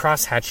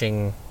cross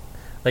hatching.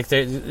 Like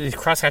the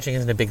cross hatching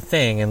isn't a big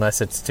thing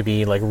unless it's to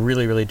be like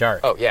really, really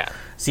dark. Oh yeah.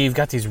 So you've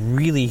got these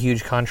really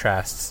huge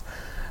contrasts,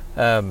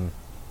 and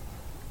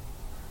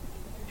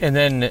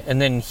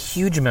then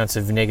huge amounts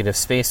of negative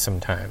space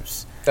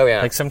sometimes. Oh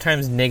yeah. Like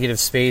sometimes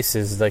negative space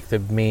is like the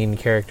main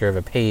character of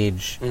a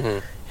page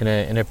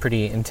in a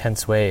pretty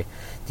intense way.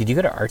 Did you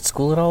go to art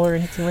school at all or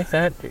anything like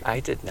that?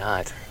 I did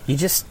not. I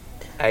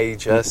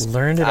just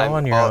learned it all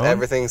on your own.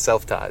 Everything's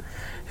self-taught.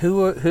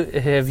 Who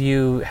have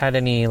you had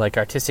any like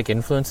artistic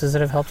influences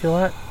that have helped you a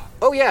lot?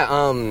 Oh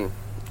yeah,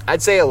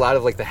 I'd say a lot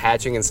of like the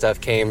hatching and stuff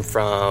came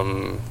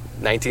from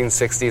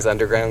 1960s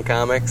underground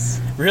comics.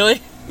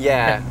 Really?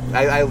 Yeah,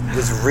 I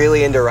was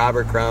really into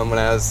Robert Crumb when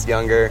I was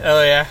younger.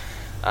 Oh yeah.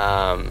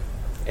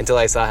 Until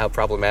I saw how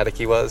problematic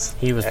he was.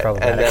 He was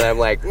problematic. And then I'm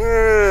like,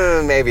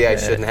 maybe I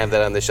shouldn't have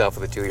that on the shelf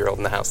with a 2-year-old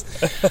in the house.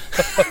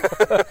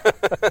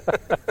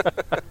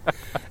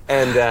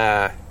 And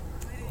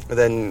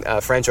then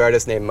a French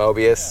artist named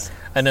Mobius.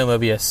 I know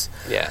Mobius.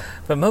 Yeah.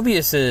 But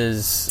Mobius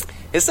is...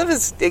 His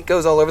stuff it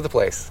goes all over the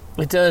place.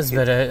 It does,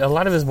 but a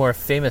lot of his more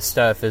famous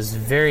stuff is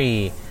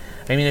very...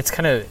 I mean, it's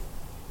kind of...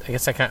 I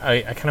guess I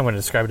kind of want to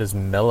describe it as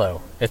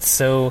mellow. It's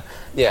so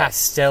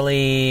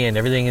pastel-y, and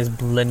everything is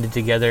blended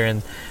together,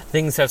 and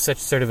things have such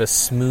sort of a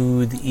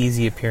smooth,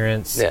 easy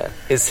appearance. Yeah.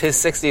 His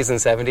 60s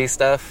and 70s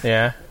stuff?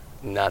 Yeah.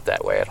 Not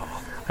that way at all.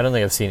 I don't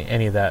think I've seen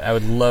any of that. I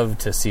would love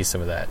to see some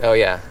of that. Oh,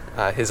 yeah.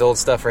 His old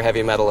stuff for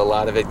heavy metal, a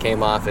lot of it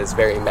came off as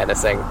very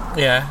menacing.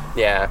 Yeah?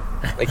 Yeah.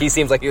 Like, he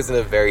seems like he was in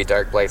a very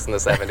dark place in the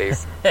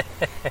 70s.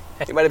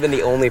 He might have been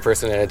the only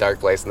person in a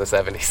dark place in the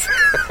 70s.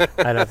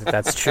 I don't think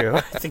that's true.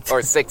 I think or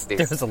 60s.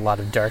 There was a lot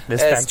of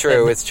darkness back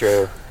then. It's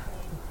true.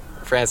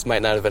 France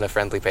might not have been a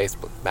friendly place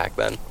back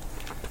then.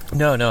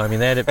 No, I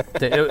mean,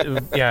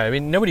 I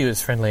mean, nobody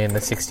was friendly in the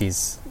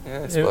 60s.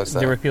 Yeah, I suppose so.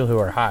 There were people who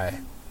were high.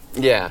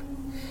 Yeah.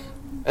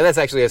 And that's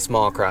actually a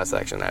small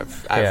cross-section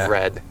I've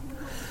read.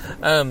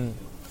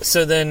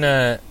 So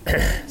then,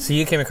 so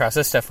you came across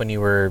this stuff when you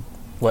were,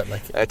 what,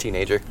 like... A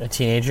teenager,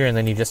 and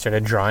then you just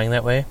started drawing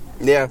that way?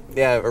 Yeah.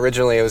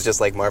 Originally, it was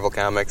just, like, Marvel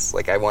Comics.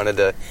 Like, I wanted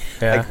to...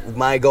 Yeah. Like,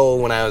 my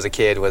goal when I was a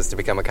kid was to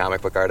become a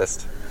comic book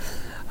artist.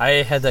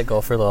 I had that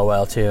goal for a little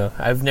while, too.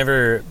 I've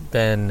never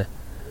been...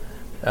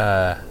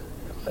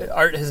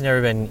 art has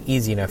never been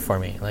easy enough for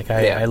me. Like,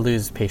 I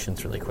lose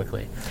patience really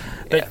quickly.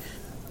 But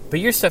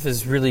your stuff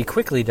is really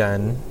quickly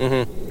done.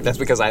 Mm-hmm. That's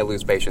because I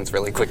lose patience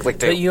really quickly,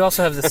 too. But you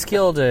also have the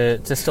skill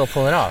to still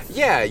pull it off.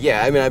 Yeah.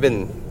 I mean,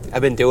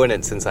 I've been doing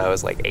it since I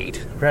was, like,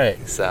 8.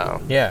 Right. So...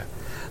 Yeah.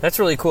 That's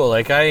really cool.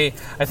 Like, I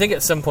think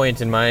at some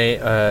point in my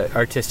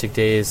artistic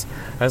days,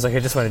 I was like, I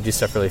just want to do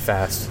stuff really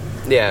fast.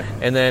 Yeah.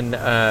 And then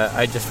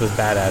I just was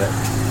bad at it.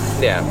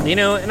 Yeah. You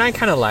know, and I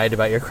kind of lied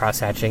about your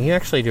cross-hatching. You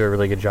actually do a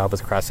really good job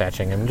with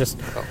cross-hatching. I'm just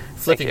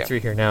flipping through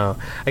here now.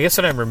 I guess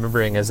what I'm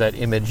remembering is that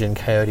image in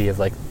Coyote of,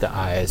 like, the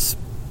eyes.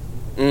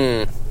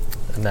 Mm.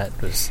 And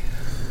that was...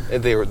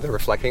 The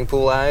reflecting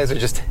pool eyes, or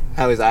just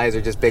how his eyes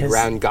are just big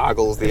round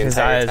goggles the entire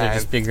time? His eyes are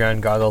just big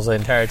round goggles the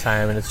entire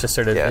time, and it's just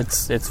sort of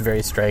it's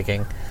very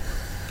striking.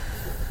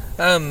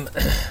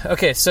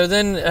 Okay, so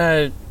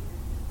then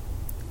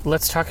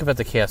let's talk about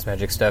the chaos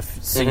magic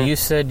stuff. So you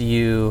said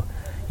you've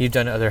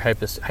done other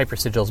hyper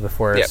sigils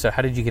before. Yep. So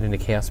how did you get into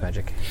chaos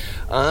magic?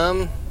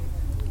 I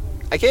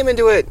came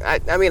into it,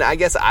 I mean, I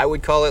guess I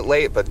would call it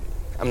late, but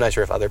I'm not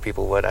sure if other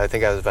people would. I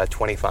think I was about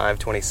 25,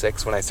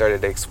 26 when I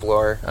started to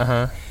explore.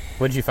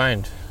 What did you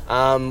find?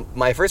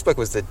 My first book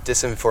was the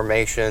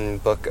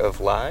Disinformation Book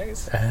of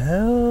Lies.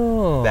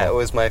 Oh. That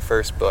was my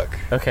first book.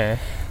 Okay.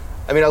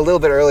 I mean, a little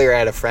bit earlier I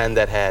had a friend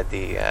that had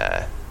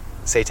the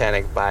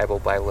Satanic Bible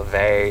by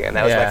LaVey, and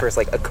that was my first,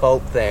 like,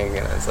 occult thing,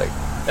 and I was like...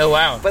 Oh,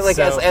 wow. But, like,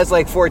 as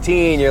like,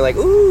 14, you're like,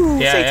 ooh,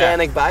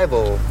 Satanic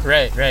Bible.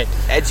 Right.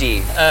 Edgy.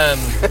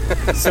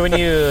 So when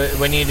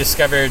you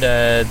discovered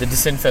the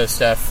disinfo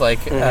stuff,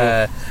 like,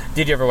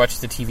 did you ever watch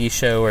the TV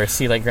show or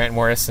see, like, Grant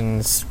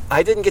Morrison's...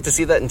 I didn't get to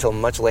see that until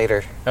much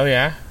later. Oh,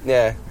 yeah?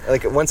 Yeah.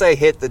 Like, once I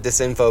hit the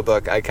disinfo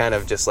book, I kind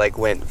of just, like,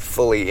 went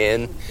fully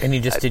in. And you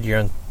just did your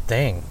own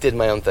thing. Did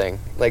my own thing.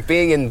 Like,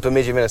 being in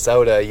Bemidji,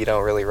 Minnesota, you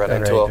don't really run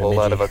into a whole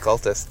lot of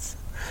occultists.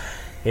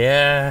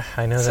 Yeah,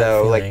 I know that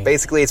So, feeling. like,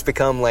 basically it's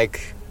become,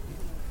 like,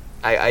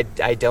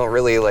 I don't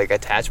really, like,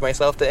 attach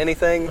myself to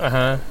anything.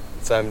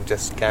 So I'm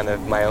just kind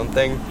of my own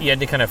thing. You had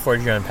to kind of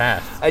forge your own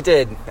path. I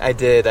did.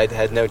 I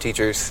had no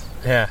teachers.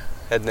 Yeah.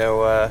 Had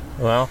no,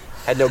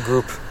 had no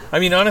group. I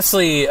mean,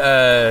 honestly,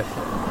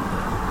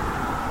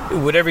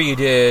 whatever you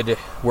did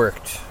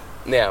worked.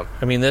 Yeah.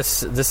 I mean,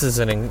 this is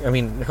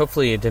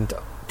hopefully it didn't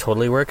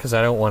totally work, because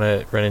I don't want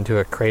to run into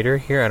a crater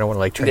here. I don't want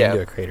to, like, turn into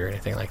a crater or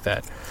anything like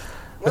that.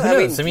 Well,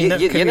 I mean,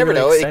 you never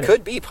know. Exciting. It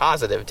could be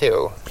positive,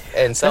 too,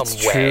 in some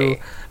That's way. True.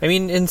 I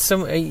mean,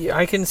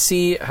 I can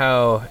see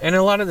how, and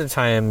a lot of the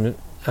time,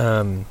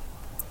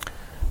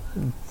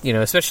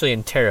 especially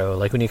in tarot,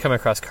 like, when you come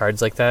across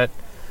cards like that,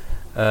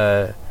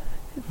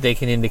 they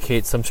can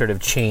indicate some sort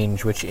of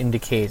change, which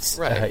indicates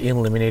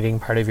eliminating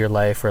part of your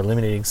life or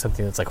eliminating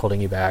something that's, like,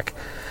 holding you back.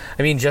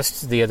 I mean,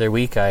 just the other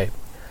week, I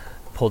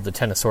pulled the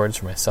Ten of Swords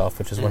for myself,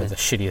 which is one of the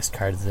shittiest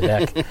cards of the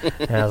deck,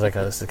 and I was like,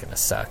 oh, this is going to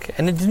suck.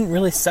 And it didn't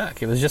really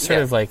suck. It was just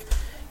sort of like,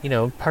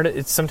 part of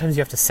it. Sometimes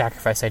you have to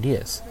sacrifice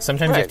ideas.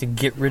 Sometimes you have to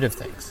get rid of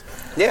things.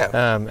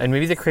 Yeah. And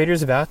maybe the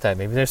creator's about that.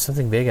 Maybe there's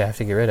something big I have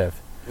to get rid of.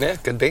 Yeah,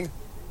 could be.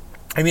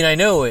 I mean, I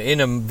know in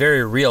a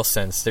very real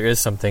sense there is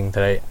something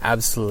that I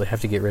absolutely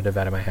have to get rid of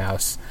out of my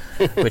house,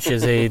 which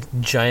is a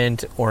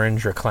giant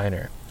orange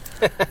recliner.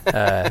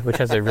 Which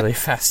has a really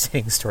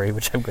fascinating story,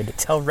 which I'm going to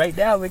tell right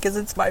now because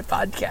it's my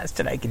podcast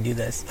and I can do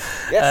this.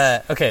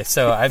 Yes. Okay,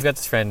 so I've got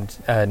this friend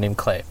named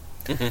Clay.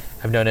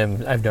 I've known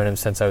him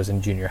since I was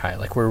in junior high.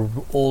 Like, we're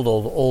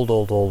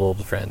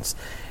old friends.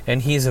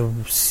 And he's a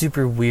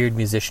super weird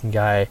musician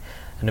guy,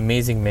 an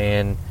amazing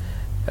man.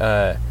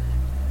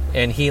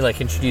 And he, like,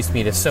 introduced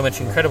me to so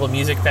much incredible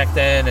music back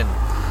then, and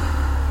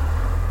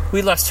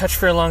we lost touch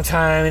for a long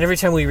time, and every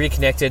time we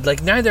reconnected,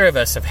 like, neither of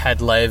us have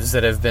had lives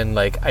that have been,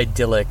 like,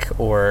 idyllic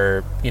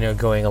or,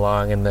 going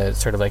along in the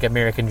sort of, like,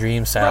 American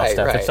dream style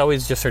stuff. Right. It's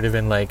always just sort of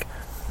been, like,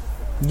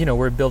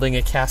 we're building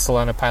a castle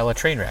on a pile of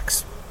train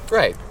wrecks.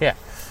 Right. Yeah.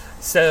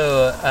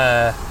 So,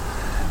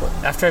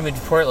 after I moved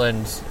to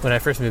Portland, when I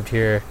first moved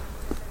here...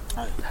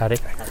 Howdy.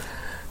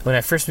 When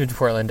I first moved to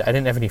Portland, I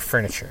didn't have any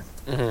furniture.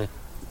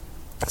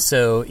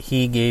 So,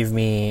 he gave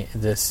me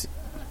this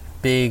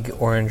big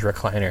orange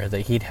recliner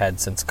that he'd had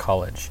since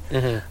college.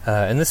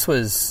 And this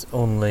was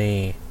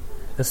probably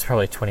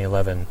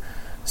 2011.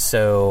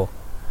 So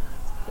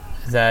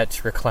that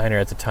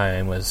recliner at the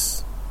time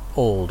was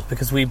old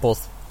because we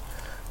both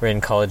were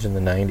in college in the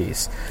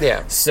 90s.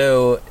 Yeah.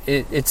 So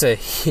it's a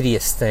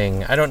hideous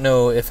thing. I don't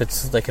know if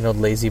it's like an old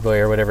Lazy Boy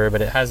or whatever,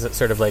 but it has that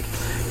sort of like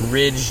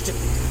ridged...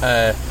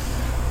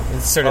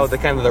 the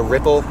kind of the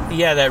ripple?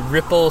 Yeah, that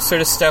ripple sort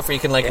of stuff where you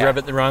can rub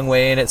it the wrong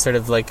way and it's sort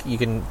of like you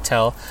can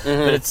tell.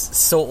 But it's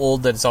so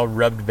old that it's all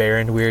rubbed bare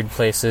in weird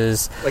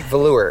places. Like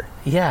velour.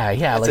 Yeah.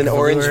 It's like an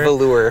orange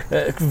velour.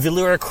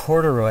 Velour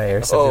corduroy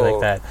or something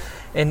like that.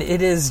 And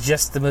it is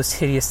just the most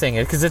hideous thing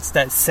because it's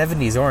that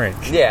 70s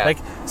orange. Yeah. Like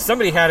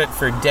somebody had it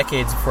for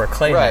decades before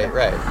Clay had it.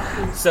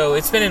 Right. So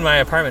it's been in my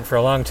apartment for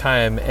a long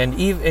time and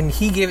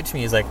he gave it to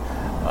me. He's like,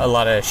 a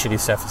lot of shitty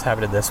stuff has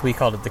happened to this. We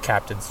called it the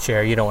captain's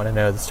chair. You don't want to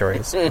know the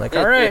stories. I'm like,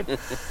 all right.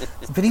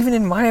 But even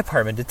in my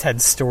apartment, it's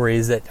had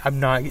stories that I'm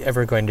not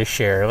ever going to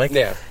share. Like,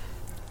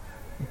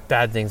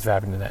 bad things have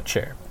happened to that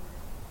chair.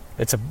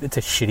 It's a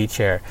shitty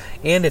chair.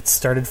 And it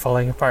started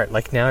falling apart.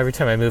 Like, now every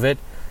time I move it,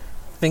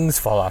 things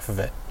fall off of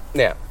it.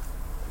 Yeah.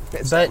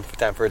 It's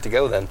time for it to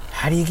go then.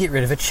 How do you get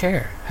rid of a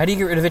chair? How do you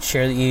get rid of a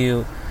chair that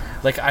you...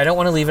 Like, I don't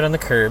want to leave it on the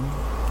curb.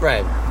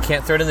 Right.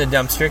 Can't throw it in the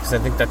dumpster because I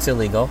think that's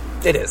illegal.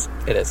 It is.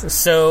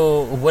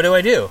 So what do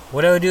I do?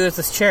 What do I do with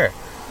this chair?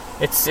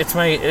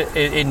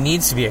 It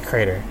needs to be a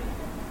crater.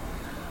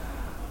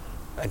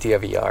 Do you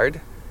have a yard?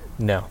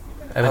 No.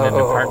 I'm in an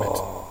apartment.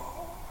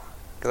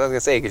 Because I was going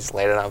to say, you could just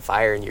light it on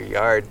fire in your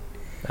yard.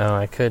 Oh,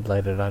 I could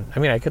light it on... I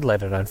mean, I could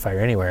light it on fire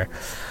anywhere.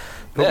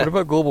 But what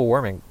about global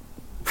warming?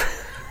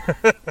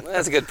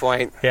 That's a good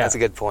point. Yeah. That's a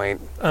good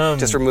point.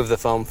 Just remove the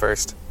foam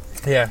first.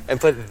 Yeah. And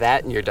put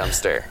that in your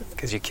dumpster,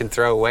 because you can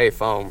throw away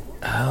foam.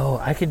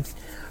 Oh, I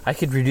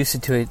could reduce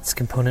it to its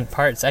component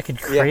parts. I could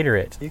crater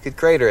it. You could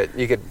crater it.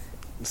 You could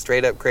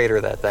straight up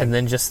crater that thing. And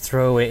then just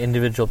throw away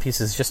individual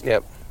pieces just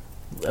a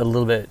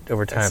little bit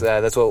over time.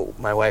 That's what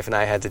my wife and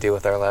I had to do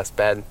with our last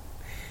bed.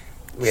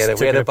 We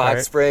had a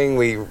box spring.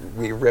 We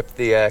ripped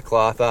the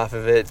cloth off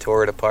of it,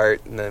 tore it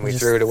apart, and then we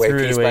threw it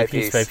away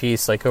piece by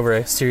piece, like over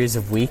a series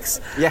of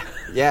weeks.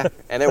 Yeah,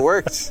 and it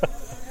worked.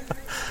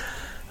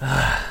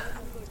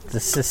 The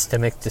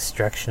systemic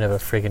destruction of a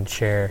friggin'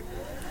 chair.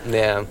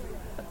 Yeah.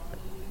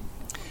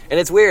 And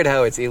it's weird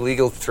how it's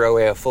illegal to throw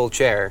away a full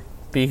chair.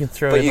 But you can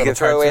throw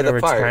away the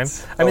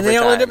parts. I mean, they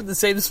all end up at the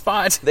same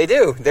spot. They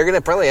do. They're going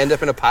to probably end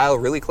up in a pile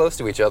really close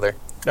to each other.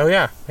 Oh,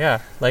 yeah.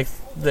 Like,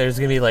 there's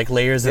going to be, like,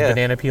 layers of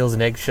banana peels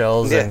and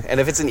eggshells. Yeah, and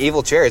if it's an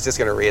evil chair, it's just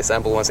going to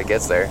reassemble once it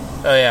gets there.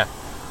 Oh, yeah.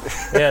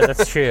 Yeah,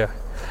 that's true.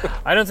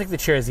 I don't think the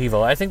chair is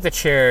evil. I think the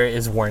chair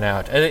is worn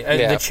out.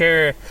 The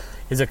chair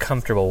is a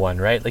comfortable one,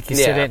 right? Like, you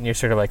sit in it and you're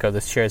sort of like, oh,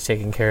 this chair is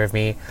taking care of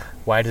me.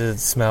 Why does it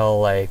smell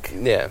like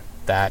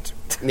that?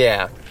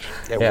 Yeah.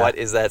 What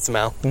is that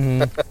smell?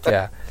 Mm-hmm.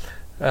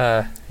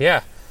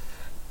 Yeah.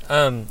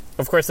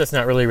 Of course, that's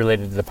not really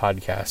related to the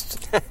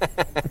podcast,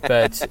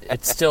 but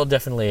it's still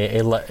definitely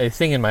a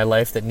thing in my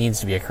life that needs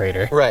to be a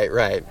crater.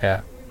 Right.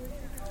 Yeah.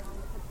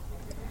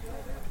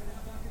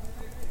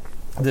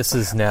 This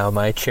is now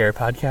my chair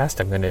podcast.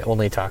 I'm going to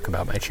only talk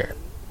about my chair.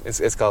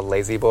 It's called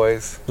Lazy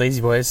Boys. Lazy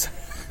Boys.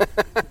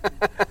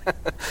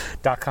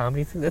 .com, do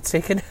you think that's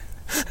taken?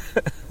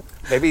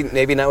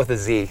 Maybe not with a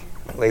Z.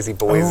 Lazy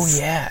Boys.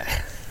 Oh,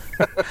 yeah.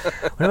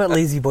 What about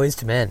Lazy Boys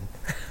to Men?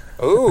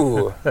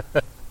 Ooh.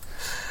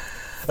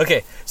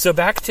 Okay, so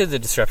back to the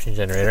disruption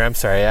generator. I'm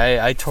sorry,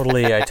 I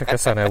took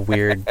us on a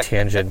weird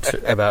tangent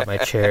about my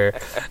chair.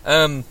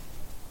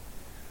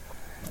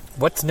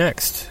 What's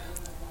next?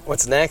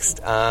 What's next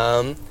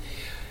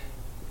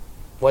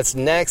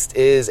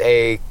is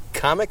a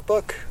comic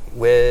book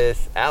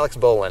with Alex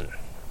Bolin.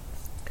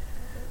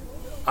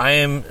 I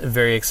am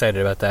very excited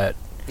about that.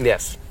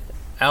 Yes.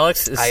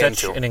 Alex is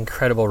such an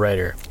incredible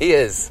writer. He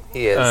is.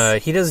 He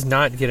does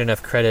not get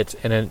enough credit,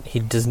 and he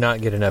does not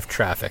get enough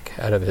traffic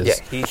out of his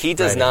he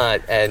does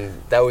not,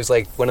 and that was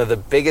like one of the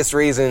biggest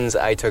reasons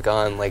I took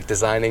on like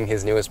designing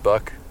his newest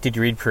book. Did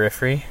you read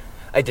Periphery?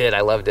 I did.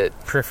 I loved it.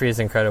 Periphery is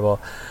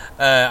incredible.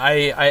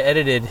 I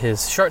edited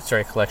his short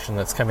story collection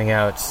that's coming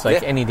out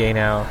any day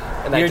now.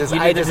 And I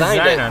designed it.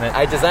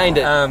 I designed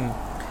it.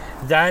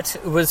 That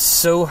was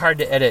so hard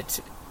to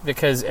edit.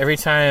 Because every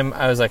time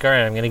I was like, all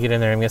right, I'm going to get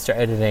in there, I'm going to start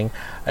editing,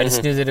 I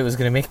just knew that it was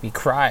going to make me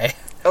cry.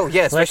 Oh,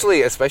 yeah,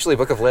 especially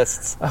Book of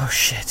Lists. Oh,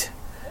 shit.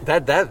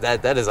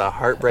 That is a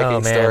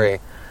heartbreaking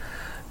story.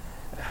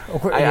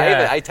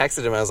 I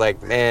texted him, I was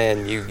like,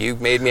 man, you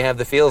made me have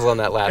the feels on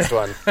that last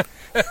one.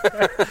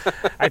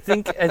 I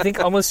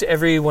think almost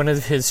every one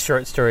of his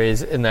short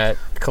stories in that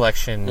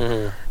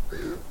collection...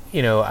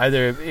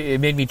 either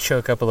it made me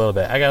choke up a little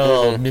bit. I got a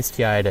little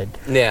misty-eyed.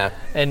 Yeah.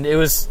 And it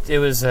was,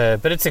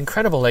 but it's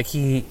incredible. Like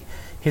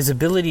his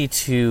ability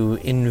to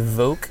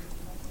invoke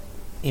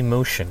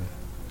emotion.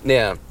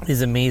 Yeah.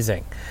 Is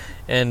amazing.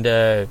 And,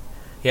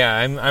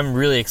 I'm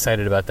really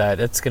excited about that.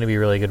 That's going to be a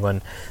really good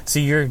one. So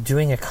you're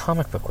doing a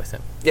comic book with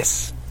him?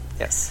 Yes.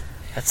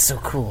 That's so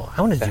cool.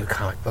 I want to do a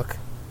comic book.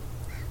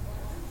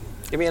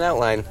 Give me an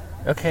outline.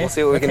 Okay. We'll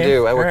see what we can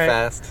do. I work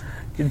fast.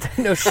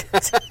 No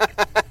shit.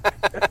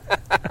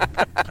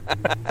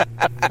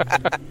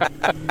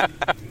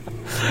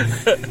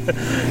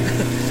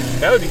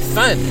 That would be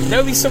fun. That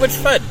would be so much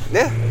fun.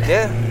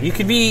 Yeah. You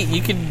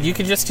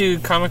could just do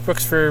comic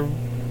books for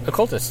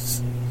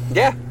occultists.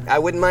 Yeah, I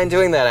wouldn't mind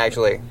doing that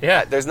actually.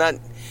 Yeah. There's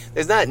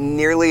not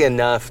nearly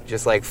enough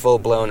just like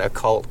full-blown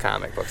occult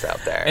comic books out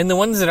there. And the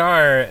ones that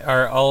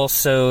are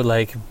also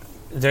like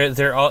they're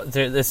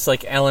it's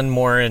like Alan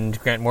Moore and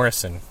Grant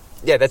Morrison.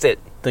 Yeah, that's it.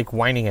 Like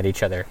whining at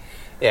each other.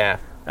 Yeah.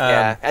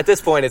 At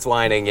this point, it's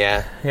whining,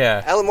 Yeah.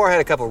 Alan Moore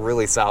had a couple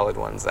really solid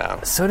ones, though.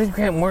 So did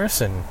Grant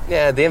Morrison.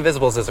 Yeah, The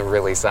Invisibles is a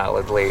really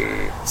solid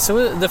lead.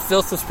 So The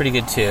Filth was pretty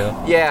good, too.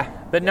 Yeah.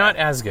 But not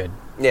as good.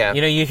 Yeah.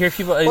 You hear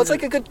people... Well, it's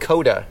like a good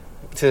coda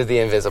to The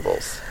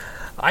Invisibles.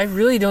 I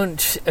really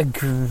don't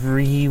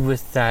agree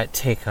with that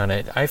take on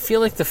it. I feel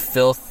like The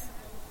Filth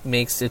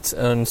makes its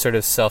own sort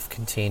of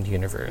self-contained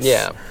universe.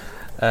 Yeah.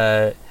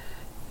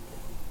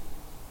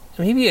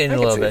 Maybe in a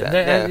little bit.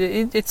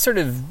 It's sort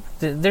of...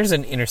 There's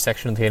an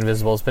intersection with The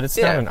Invisibles, but it's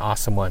not an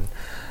awesome one.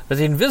 But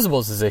The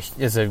Invisibles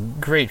is a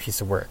great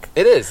piece of work.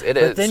 It is.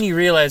 But then you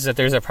realize that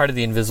there's a part of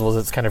The Invisibles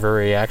that's kind of a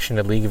reaction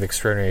to League of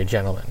Extraordinary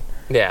Gentlemen.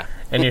 Yeah.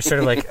 And you're sort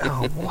of like,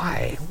 oh,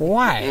 why?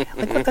 Why?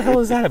 Like, what the hell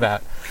is that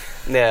about?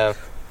 Yeah.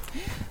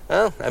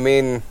 Well, I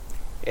mean,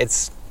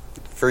 it's...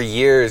 For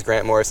years,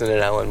 Grant Morrison and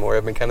Alan Moore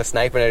have been kind of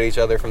sniping at each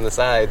other from the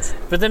sides.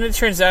 But then it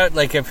turns out,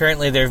 like,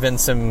 apparently there have been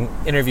some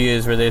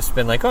interviews where they've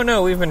been like, oh,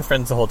 no, we've been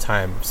friends the whole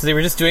time. So they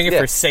were just doing it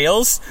for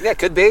sales? Yeah, it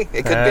could be.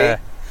 It could be.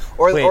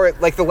 Or,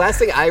 like, the last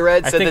thing I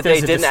read said that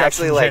they didn't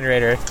actually, like...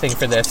 generator thing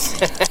for this.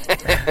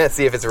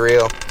 See if it's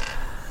real.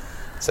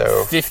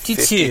 So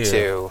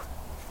 52.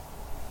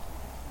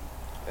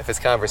 If it's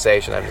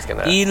conversation, I'm just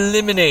gonna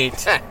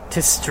Eliminate.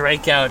 To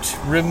strike out.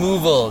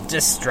 Removal.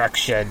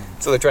 Destruction.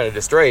 So they're trying to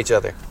destroy each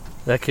other.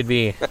 That could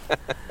be.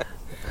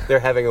 They're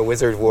having a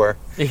wizard war.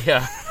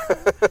 Yeah.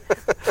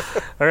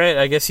 All right,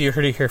 I guess you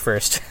heard it here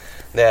first.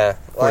 Yeah.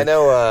 Well, I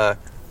know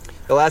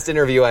the last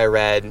interview I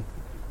read,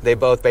 they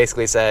both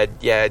basically said,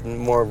 yeah,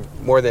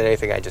 more than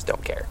anything, I just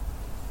don't care.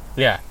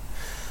 Yeah.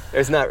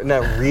 There's not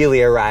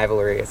really a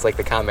rivalry. It's like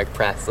the comic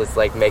press. It's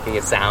like making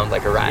it sound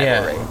like a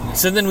rivalry. Yeah.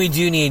 So then we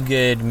do need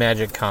good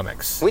magic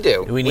comics. We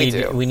do. We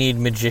need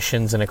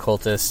magicians and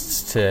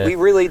occultists to... We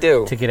really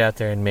do. To get out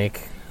there and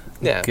make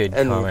good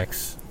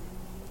comics.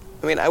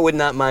 I mean, I would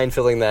not mind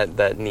filling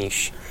that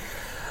niche.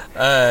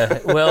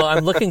 Well,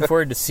 I'm looking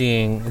forward to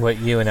seeing what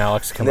you and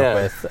Alex come up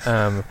with.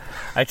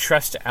 I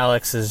trust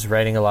Alex's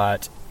writing a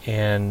lot,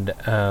 and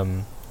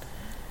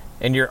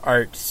your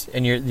art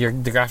and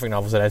the graphic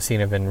novels that I've seen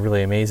have been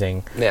really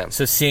amazing. Yeah.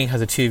 So seeing how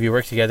the two of you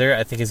work together,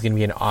 I think is going to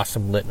be an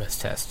awesome litmus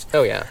test.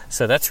 Oh yeah.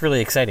 So that's really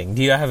exciting.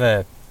 Do you have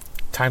a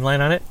timeline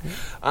on it?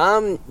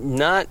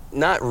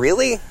 Not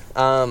really.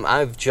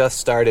 I've just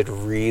started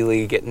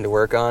really getting to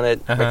work on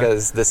it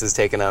because this has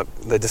taken up,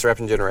 the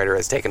Disruption Generator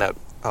has taken up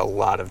a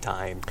lot of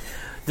time.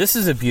 This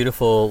is a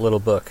beautiful little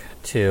book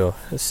too.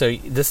 So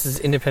this is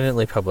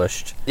independently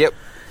published. Yep.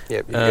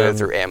 You can get it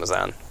through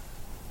Amazon.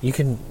 You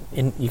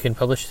can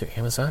publish through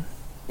Amazon?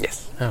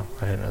 Yes. Oh,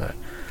 I didn't know that.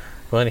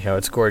 Well, anyhow,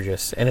 it's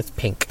gorgeous and it's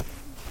pink,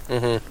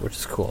 which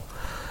is cool.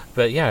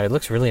 But yeah, it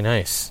looks really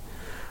nice.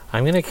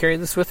 I'm going to carry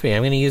this with me.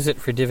 I'm going to use it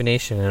for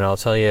divination, and I'll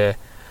tell you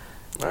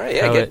how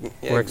it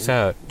works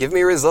out. Give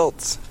me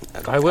results.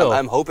 I will.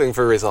 I'm hoping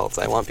for results.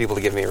 I want people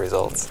to give me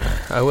results.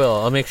 I will.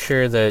 I'll make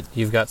sure that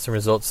you've got some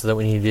results so that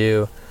when you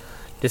do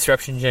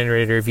Disruption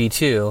Generator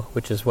V2,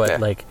 which is what are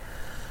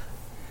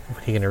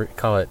you going to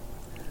call it?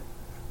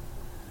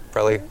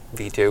 Probably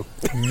V2.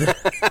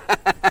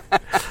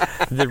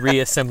 The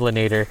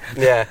reassemblinator.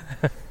 Yeah.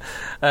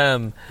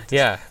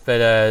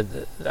 But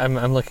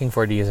I'm looking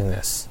forward to using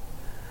this.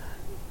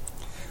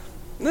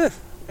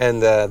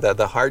 And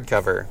the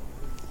hardcover.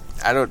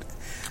 I don't...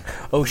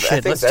 Oh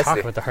shit! Let's talk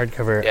about the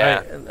hardcover.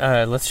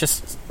 Yeah. Let's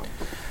just...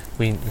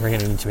 We're going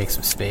to need to make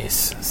some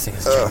space. This thing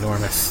is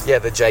ginormous. Yeah,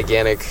 the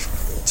gigantic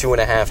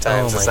 2.5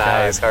 times the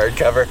size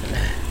hardcover.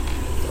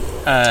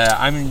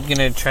 I'm going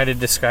to try to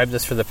describe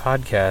this for the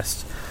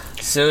podcast.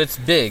 So it's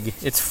big.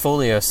 It's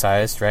folio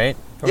sized, right?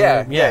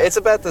 Yeah. It's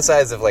about the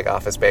size of like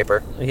office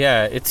paper.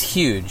 Yeah, it's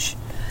huge.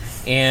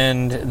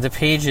 And the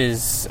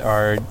pages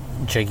are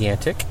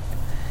gigantic.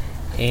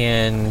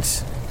 And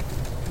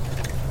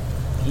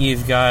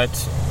you've got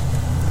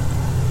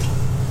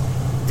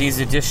these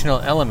additional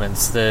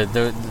elements.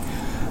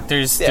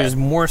 There's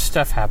more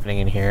stuff happening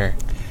in here.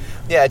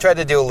 Yeah, I tried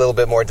to do a little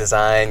bit more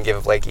design,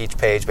 give like each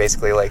page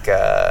basically like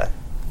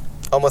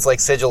almost like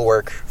sigil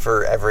work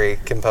for every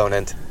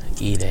component.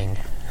 Eating.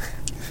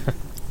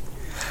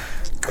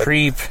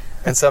 Creep.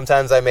 And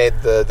sometimes I made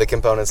the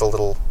components a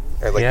little,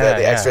 or like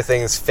the extra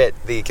things fit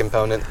the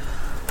component.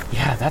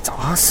 Yeah, that's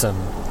awesome.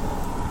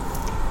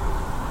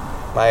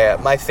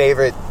 My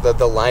favorite,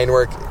 the line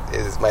work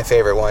is my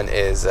favorite one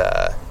is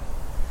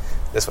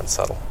this one's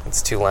subtle.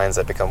 It's 2 lines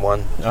that become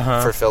one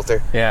for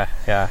filter. Yeah.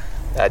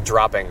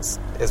 Droppings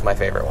is my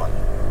favorite one.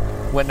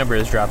 What number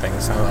is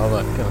droppings? I'll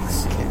look. Let's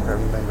see. Can't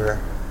remember.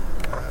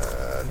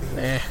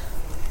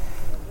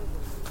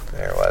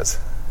 There it was.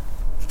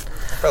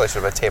 Probably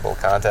should have a table of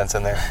contents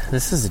in there.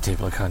 This is a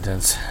table of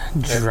contents.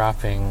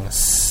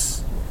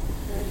 Droppings.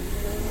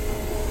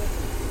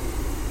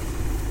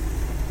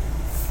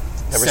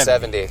 Number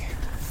 70.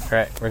 All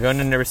right, we're going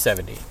to number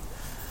 70.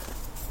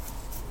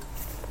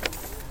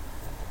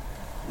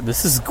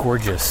 This is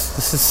gorgeous.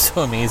 This is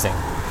so amazing.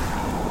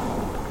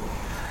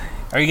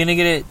 Are you going to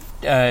get it?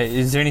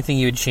 Is there anything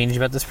you would change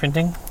about this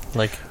printing?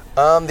 Like,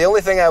 the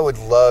only thing I would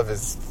love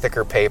is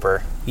thicker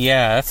paper.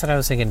 Yeah, that's what I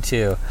was thinking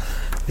too.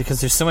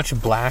 Because there's so much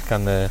black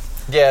on the...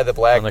 Yeah, the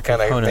black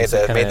kind of made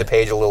the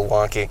page a little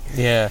wonky.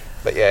 Yeah.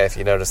 But yeah, if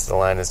you notice, the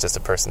line is just a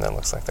person that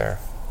looks like they're...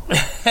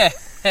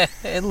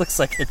 It looks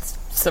like it's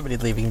somebody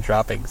leaving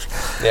droppings.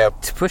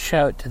 Yep. To push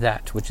out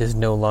that which is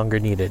no longer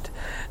needed.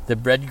 The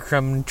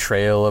breadcrumb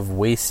trail of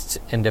waste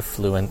and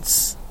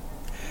effluence.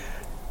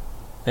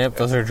 Yep,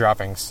 those are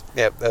droppings.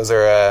 Yep, those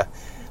are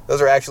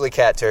actually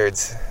cat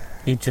turds.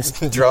 You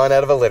just drawn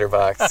out of a litter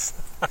box.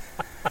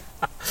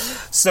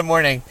 Some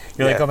morning,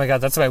 you're like, oh my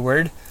god, that's my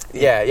word?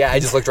 Yeah, I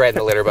just looked right in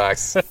the litter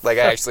box. Like,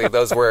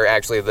 those were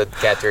actually the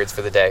cat turds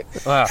for the day.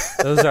 Wow,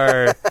 those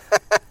are...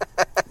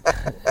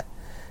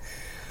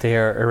 They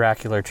are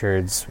oracular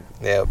turds.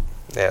 Yep.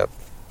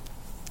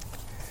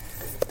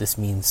 This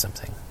means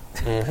something.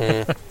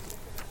 Mm-hmm.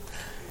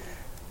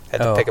 Had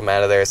to pick them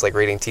out of there. It's like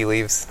reading tea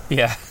leaves.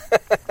 Yeah.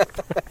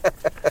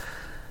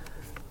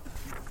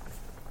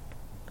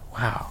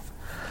 Wow.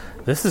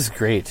 This is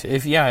great.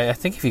 I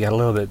think if you got a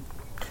little bit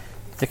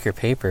thicker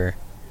paper,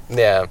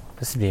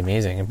 this would be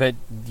amazing. But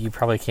you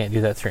probably can't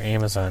do that through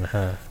Amazon,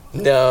 huh?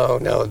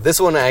 No.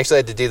 This one I actually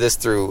had to do this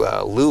through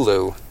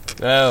Lulu.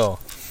 Oh.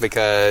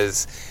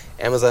 Because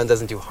Amazon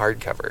doesn't do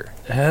hardcover.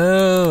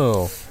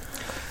 Oh.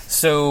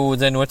 So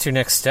then what's your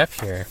next step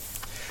here?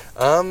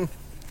 I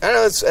don't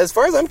know. As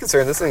far as I'm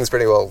concerned, this thing's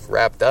pretty well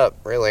wrapped up,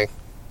 really.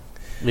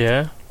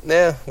 Yeah?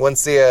 Yeah.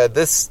 Once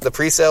the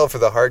pre-sale for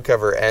the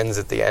hardcover ends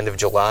at the end of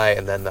July,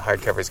 and then the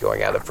hardcover's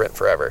going out of print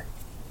forever.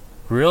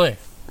 Really?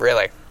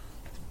 Really.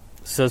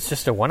 So it's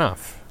just a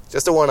one-off?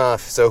 Just a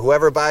one-off. So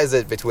whoever buys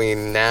it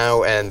between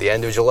now and the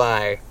end of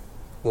July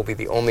will be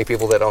the only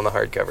people that own the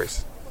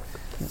hardcovers.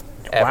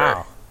 Ever.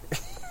 Wow.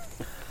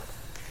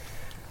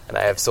 And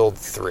I have sold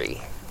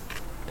 3.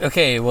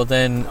 Okay, well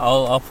then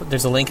I'll put,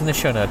 there's a link in the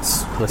show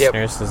notes,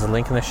 listeners. Yep. There's a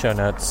link in the show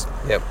notes.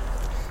 Yep.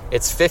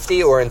 It's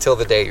 50 or until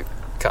the day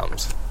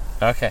comes.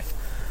 Okay.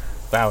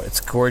 Wow, it's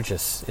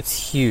gorgeous.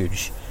 It's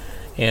huge.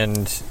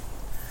 And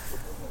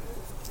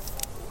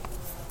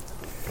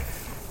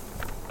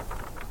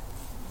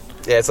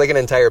yeah, it's like an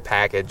entire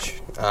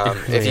package.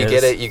 Really if you is.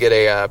 get it, you get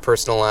a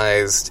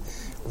personalized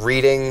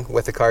reading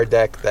with a card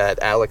deck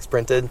that Alex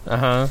printed.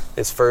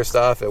 His first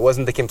off. It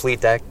wasn't the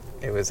complete deck.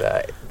 It was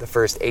the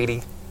first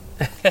 80.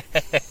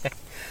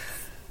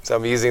 So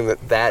I'm using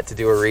that to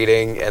do a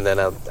reading, and then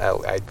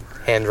I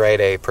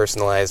handwrite a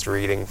personalized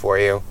reading for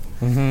you.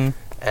 Mm-hmm.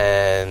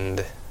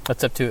 And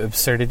that's up to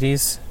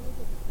absurdities.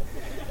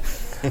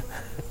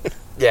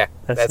 Yeah,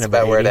 that's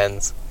about 80. where it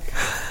ends.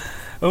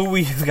 Oh,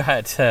 we've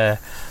got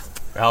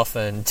Alpha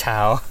and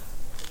Tau.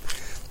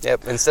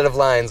 Yep, instead of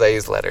lines, I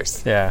use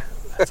letters. Yeah,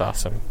 that's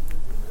awesome.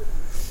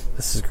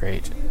 This is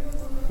great.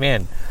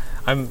 Man,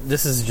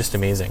 this is just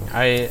amazing. You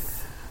guys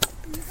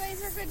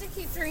are good to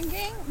keep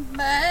drinking,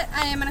 but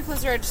I am going to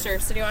close the register,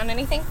 so do you want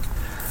anything?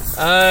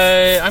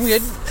 I'm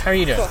good. How are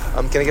you doing?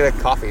 Cool. Can I get a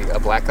coffee, a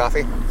black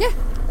coffee? Yeah.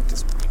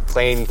 Just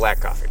plain black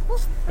coffee. Well,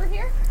 we're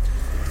here.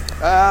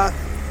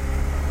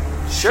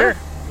 Sure.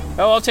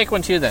 Oh, I'll take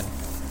one too then.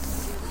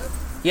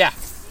 Yeah.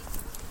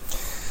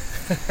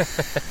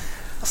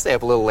 I'll stay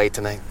up a little late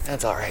tonight.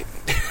 That's all right.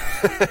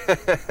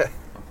 I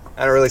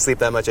don't really sleep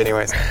that much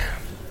anyways.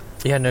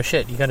 Yeah, no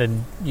shit.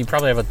 You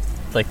probably have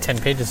like 10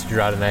 pages to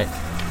draw tonight.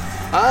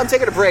 I'm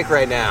taking a break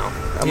right now.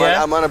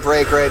 I'm on a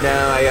break right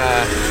now.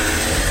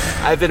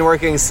 I've been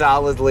working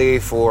solidly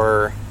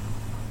for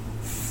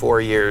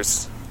 4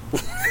 years.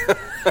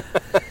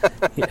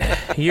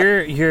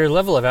 Your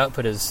level of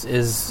output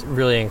is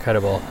really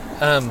incredible.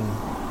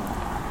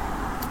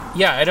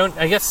 Yeah,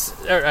 I guess.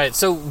 All right.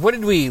 So what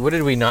did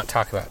we not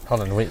talk about?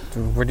 Hold on.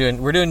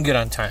 We're doing good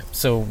on time.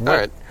 So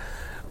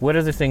what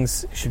other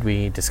things should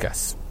we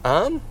discuss?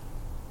 Well,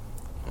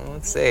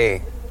 let's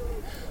see.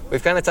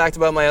 We've kind of talked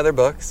about my other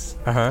books.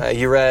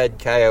 You read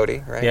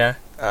Coyote, right? Yeah.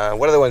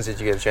 What other ones did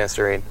you get a chance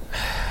to read?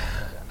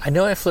 I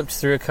know I flipped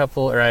through a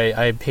couple, or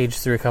I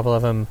paged through a couple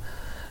of them,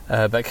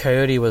 but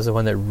Coyote was the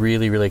one that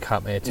really, really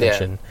caught my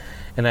attention. Yeah.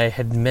 And I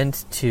had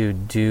meant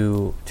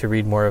to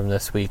read more of them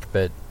this week,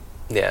 but...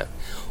 Yeah.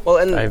 Well,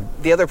 and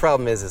the other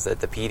problem is that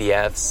the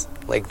PDFs,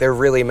 like, they're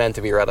really meant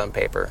to be read on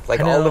paper.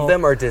 Like, all of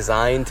them are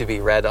designed to be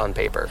read on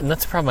paper. And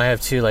that's the problem I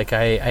have, too. Like,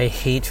 I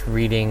hate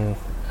reading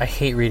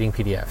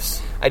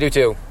PDFs. I do,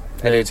 too.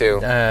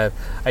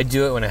 I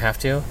do it when I have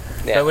to.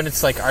 Yeah. But when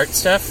it's, like, art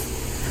stuff...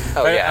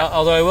 Oh, yeah.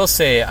 Although I will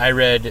say, I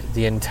read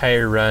the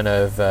entire run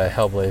of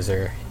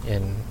Hellblazer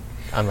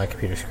on my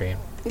computer screen.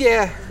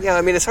 Yeah.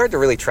 I mean, it's hard to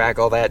really track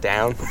all that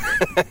down.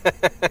 I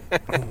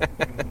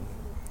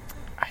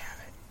have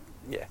it.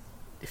 Yeah.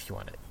 If you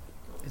want it.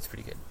 It's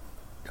pretty good.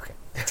 Okay.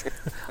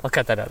 I'll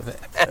cut that out of the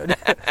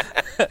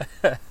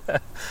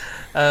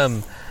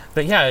episode.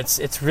 But yeah,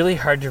 it's really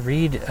hard to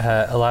read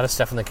a lot of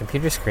stuff on the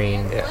computer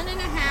screen. Yeah.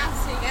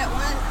 1.5, so you get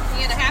one.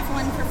 You get a half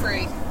one for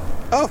free.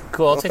 Oh,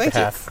 cool. I'll take the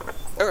half.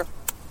 Okay.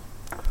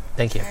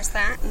 Thank you. There's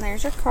that, and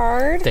there's your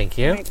card. Thank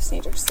you. I just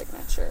need your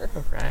signature.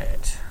 All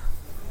right.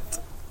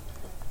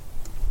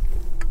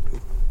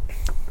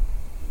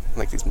 I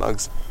like these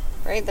mugs.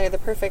 Right, they're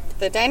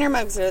the diner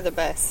mugs are the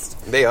best.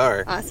 They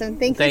are. Awesome.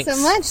 Thanks Thanks. you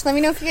so much. Let me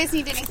know if you guys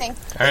need anything.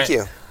 Thank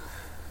you.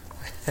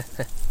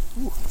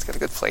 Ooh, it's got a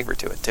good flavor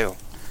to it, too.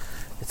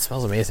 It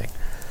smells amazing.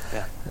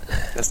 Yeah.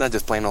 That's not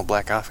just plain old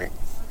black coffee.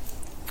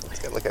 It's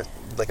got like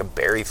a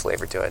berry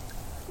flavor to it.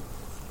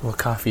 Well,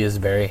 coffee is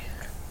berry.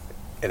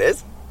 It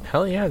is?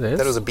 Hell yeah, it is. I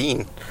thought it was a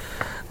bean.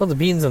 Well, the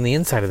bean's on the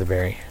inside of the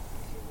berry.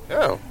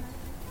 Oh.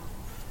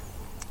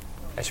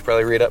 I should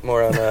probably read up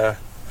more on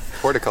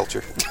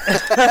horticulture.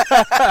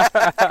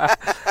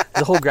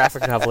 The whole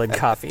graphic novel in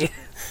coffee.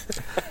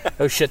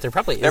 Oh shit, there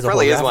probably is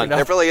one.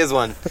 There probably is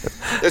one.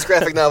 There's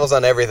graphic novels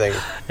on everything.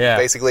 Yeah.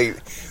 Basically,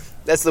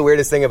 that's the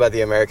weirdest thing about the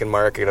American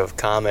market of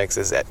comics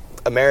is that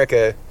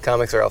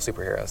comics are all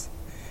superheroes.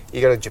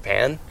 You go to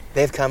Japan,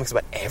 they have comics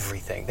about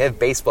everything. They have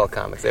baseball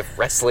comics. They have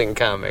wrestling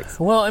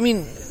comics. Well, I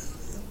mean...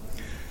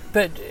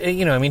 But,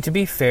 to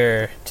be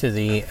fair to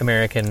the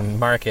American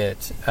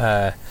market,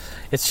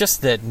 it's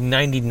just that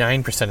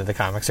 99% of the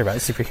comics are about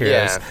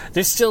superheroes. Yeah.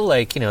 There's still,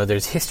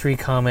 there's history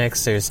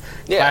comics, there's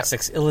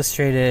Classics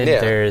Illustrated,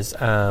 there's,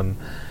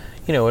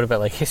 what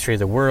about, History of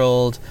the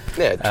World?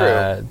 Yeah,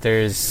 true.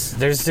 There's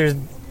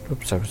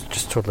oops, I was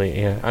just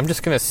totally, I'm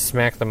just going to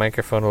smack the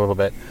microphone a little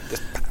bit.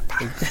 Just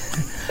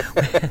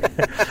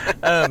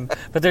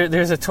But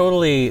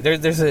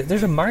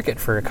there's a market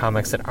for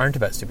comics that aren't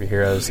about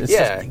superheroes. It's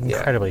just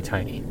incredibly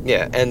tiny.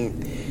 Yeah,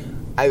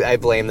 and I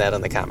blame that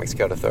on the Comics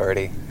Code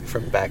Authority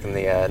from back in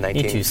the 1950s.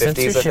 Me too.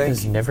 Censorship I think.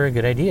 is never a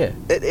good idea.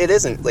 It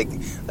isn't. Like,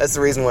 that's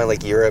the reason why,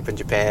 like, Europe and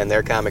Japan,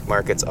 their comic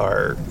markets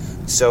are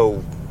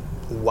so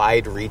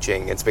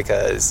wide-reaching. It's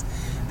because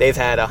they've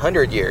had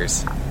 100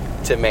 years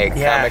to make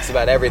comics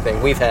about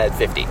everything. We've had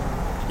 50.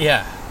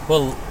 Yeah.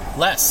 Well,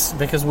 less,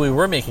 because we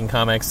were making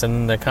comics,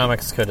 and the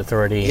Comics Code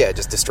Authority... Yeah,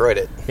 just destroyed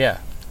it. Yeah.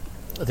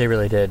 They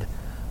really did.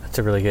 That's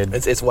a really good...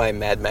 It's why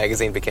Mad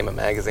Magazine became a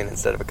magazine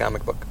instead of a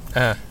comic book.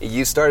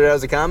 You started out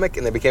as a comic,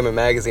 and they became a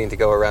magazine to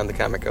go around the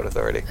Comic Code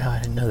Authority. Oh, I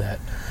didn't know that.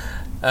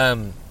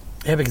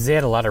 Yeah, because they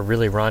had a lot of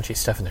really raunchy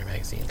stuff in their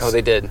magazines. Oh,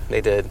 they did.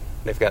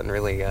 They've gotten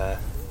really...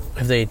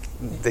 Have they...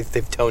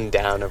 They've toned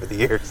down over the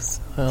years.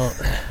 Well,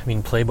 I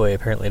mean, Playboy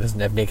apparently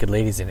doesn't have naked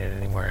ladies in it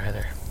anymore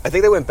either. I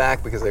think they went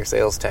back because their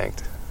sales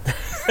tanked.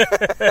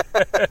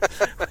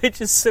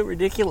 Which is so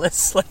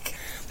ridiculous. Like,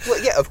 well,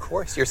 yeah, of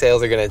course your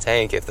sales are going to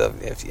tank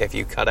if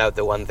you cut out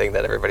the one thing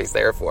that everybody's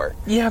there for.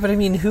 Yeah, but I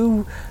mean,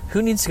 who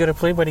needs to go to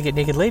Playboy to get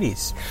naked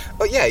ladies?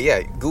 Oh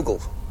yeah,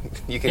 Google.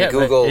 You can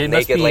Google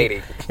naked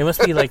lady. It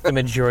must be like the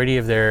majority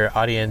of their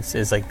audience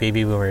is like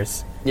baby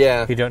boomers.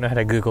 Yeah, who don't know how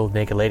to Google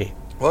naked lady.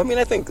 Well, I mean,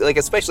 I think, like,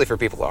 especially for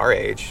people our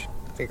age,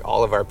 I think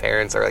all of our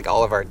parents or like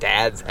all of our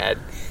dads had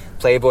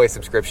Playboy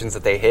subscriptions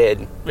that they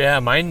hid. Yeah,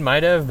 mine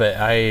might have, but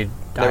I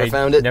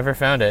found it. Never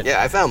found it.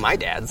 Yeah, I found my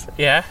dad's.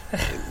 Yeah,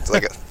 it's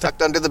like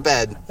tucked under the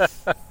bed.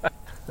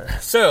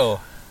 So,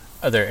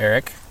 other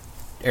Eric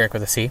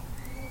with a C.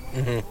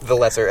 Mm-hmm. The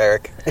lesser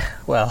Eric.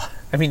 Well,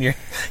 I mean,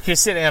 you're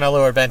sitting on a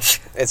lower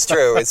bench. It's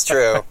true. It's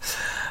true.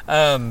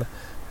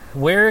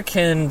 Where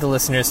can the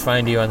listeners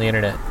find you on the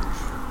internet?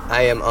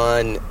 I am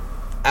on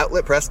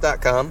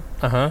outletpress.com.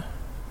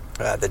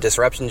 The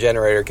Disruption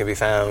Generator can be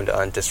found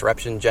on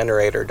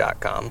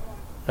disruptiongenerator.com.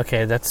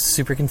 Okay, that's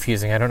super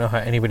confusing. I don't know how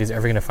anybody's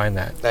ever going to find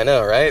that. I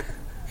know, right?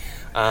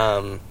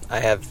 I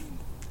have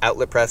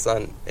Outlet Press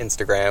on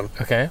Instagram.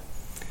 Okay.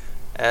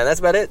 And that's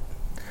about it.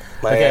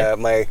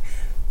 My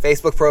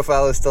Facebook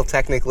profile is still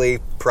technically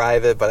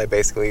private, but I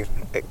basically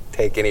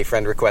take any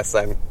friend requests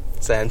I'm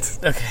sent.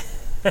 Okay.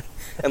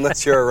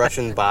 Unless you're a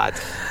Russian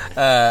bot.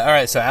 All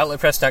right, so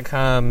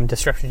outletpress.com,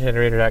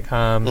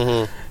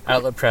 disruptiongenerator.com,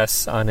 Outlet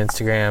Press on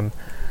Instagram.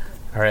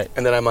 All right.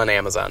 And then I'm on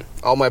Amazon.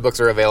 All my books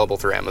are available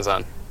through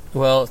Amazon.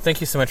 Well,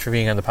 thank you so much for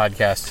being on the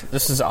podcast.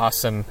 This is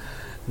awesome.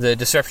 The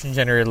Disruption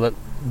Generator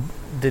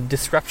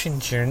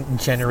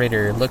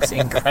looks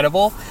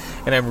incredible,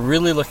 and I'm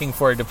really looking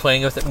forward to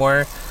playing with it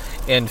more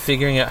and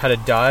figuring out how to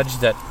dodge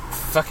that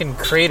fucking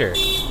crater.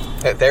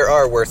 There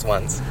are worse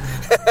ones.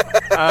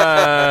 There's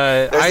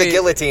a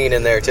guillotine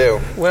in there,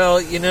 too. Well,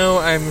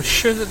 I'm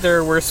sure that there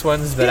are worse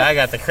ones, but I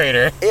got the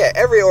crater. Yeah,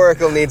 every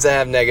oracle needs to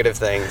have negative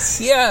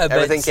things. Yeah, but...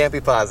 everything can't be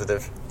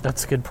positive.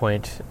 That's a good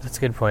point.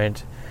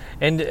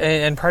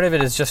 And part of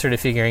it is just sort of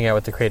figuring out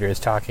what the crater is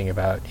talking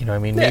about.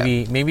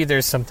 Maybe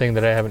there's something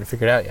that I haven't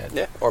figured out yet.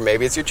 Yeah, or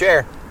maybe it's your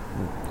chair.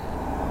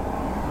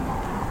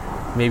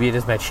 Maybe it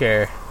is my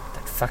chair.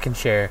 That fucking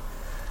chair.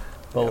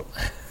 Well,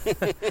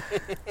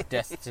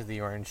 death to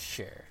the orange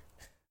chair.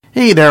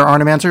 Hey there,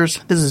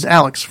 Arnimancers. This is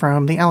Alex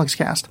from the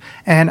AlexCast,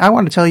 and I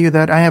want to tell you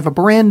that I have a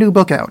brand new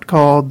book out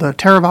called The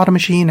Theravada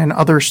Machine and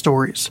Other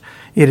Stories.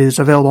 It is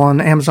available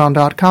on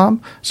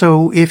Amazon.com,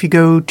 so if you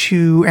go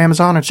to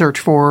Amazon and search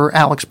for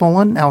Alex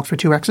Bollen, Alex with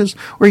 2 X's,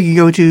 or you can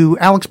go to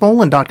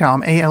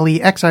alexbollen.com,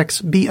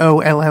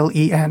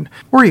 ALEXXBOLLEN,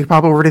 or you can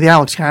pop over to the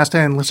AlexCast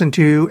and listen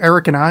to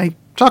Eric and I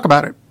talk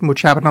about it,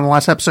 which happened on the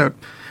last episode.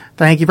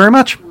 Thank you very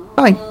much.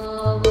 Bye.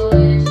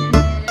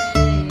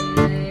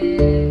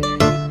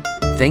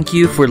 Thank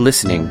you for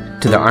listening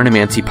to the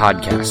Arnimancy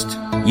Podcast.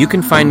 You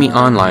can find me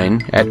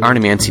online at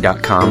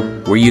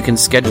arnimancy.com, where you can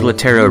schedule a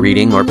tarot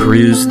reading or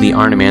peruse the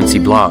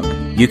Arnimancy blog.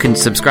 You can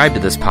subscribe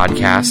to this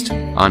podcast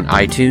on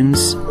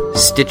iTunes,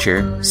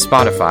 Stitcher,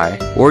 Spotify,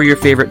 or your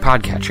favorite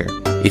podcatcher.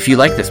 If you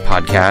like this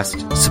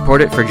podcast,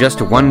 support it for just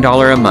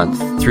 $1 a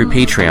month through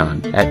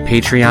Patreon at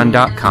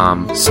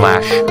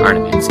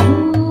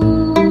patreon.com/Arnimancy.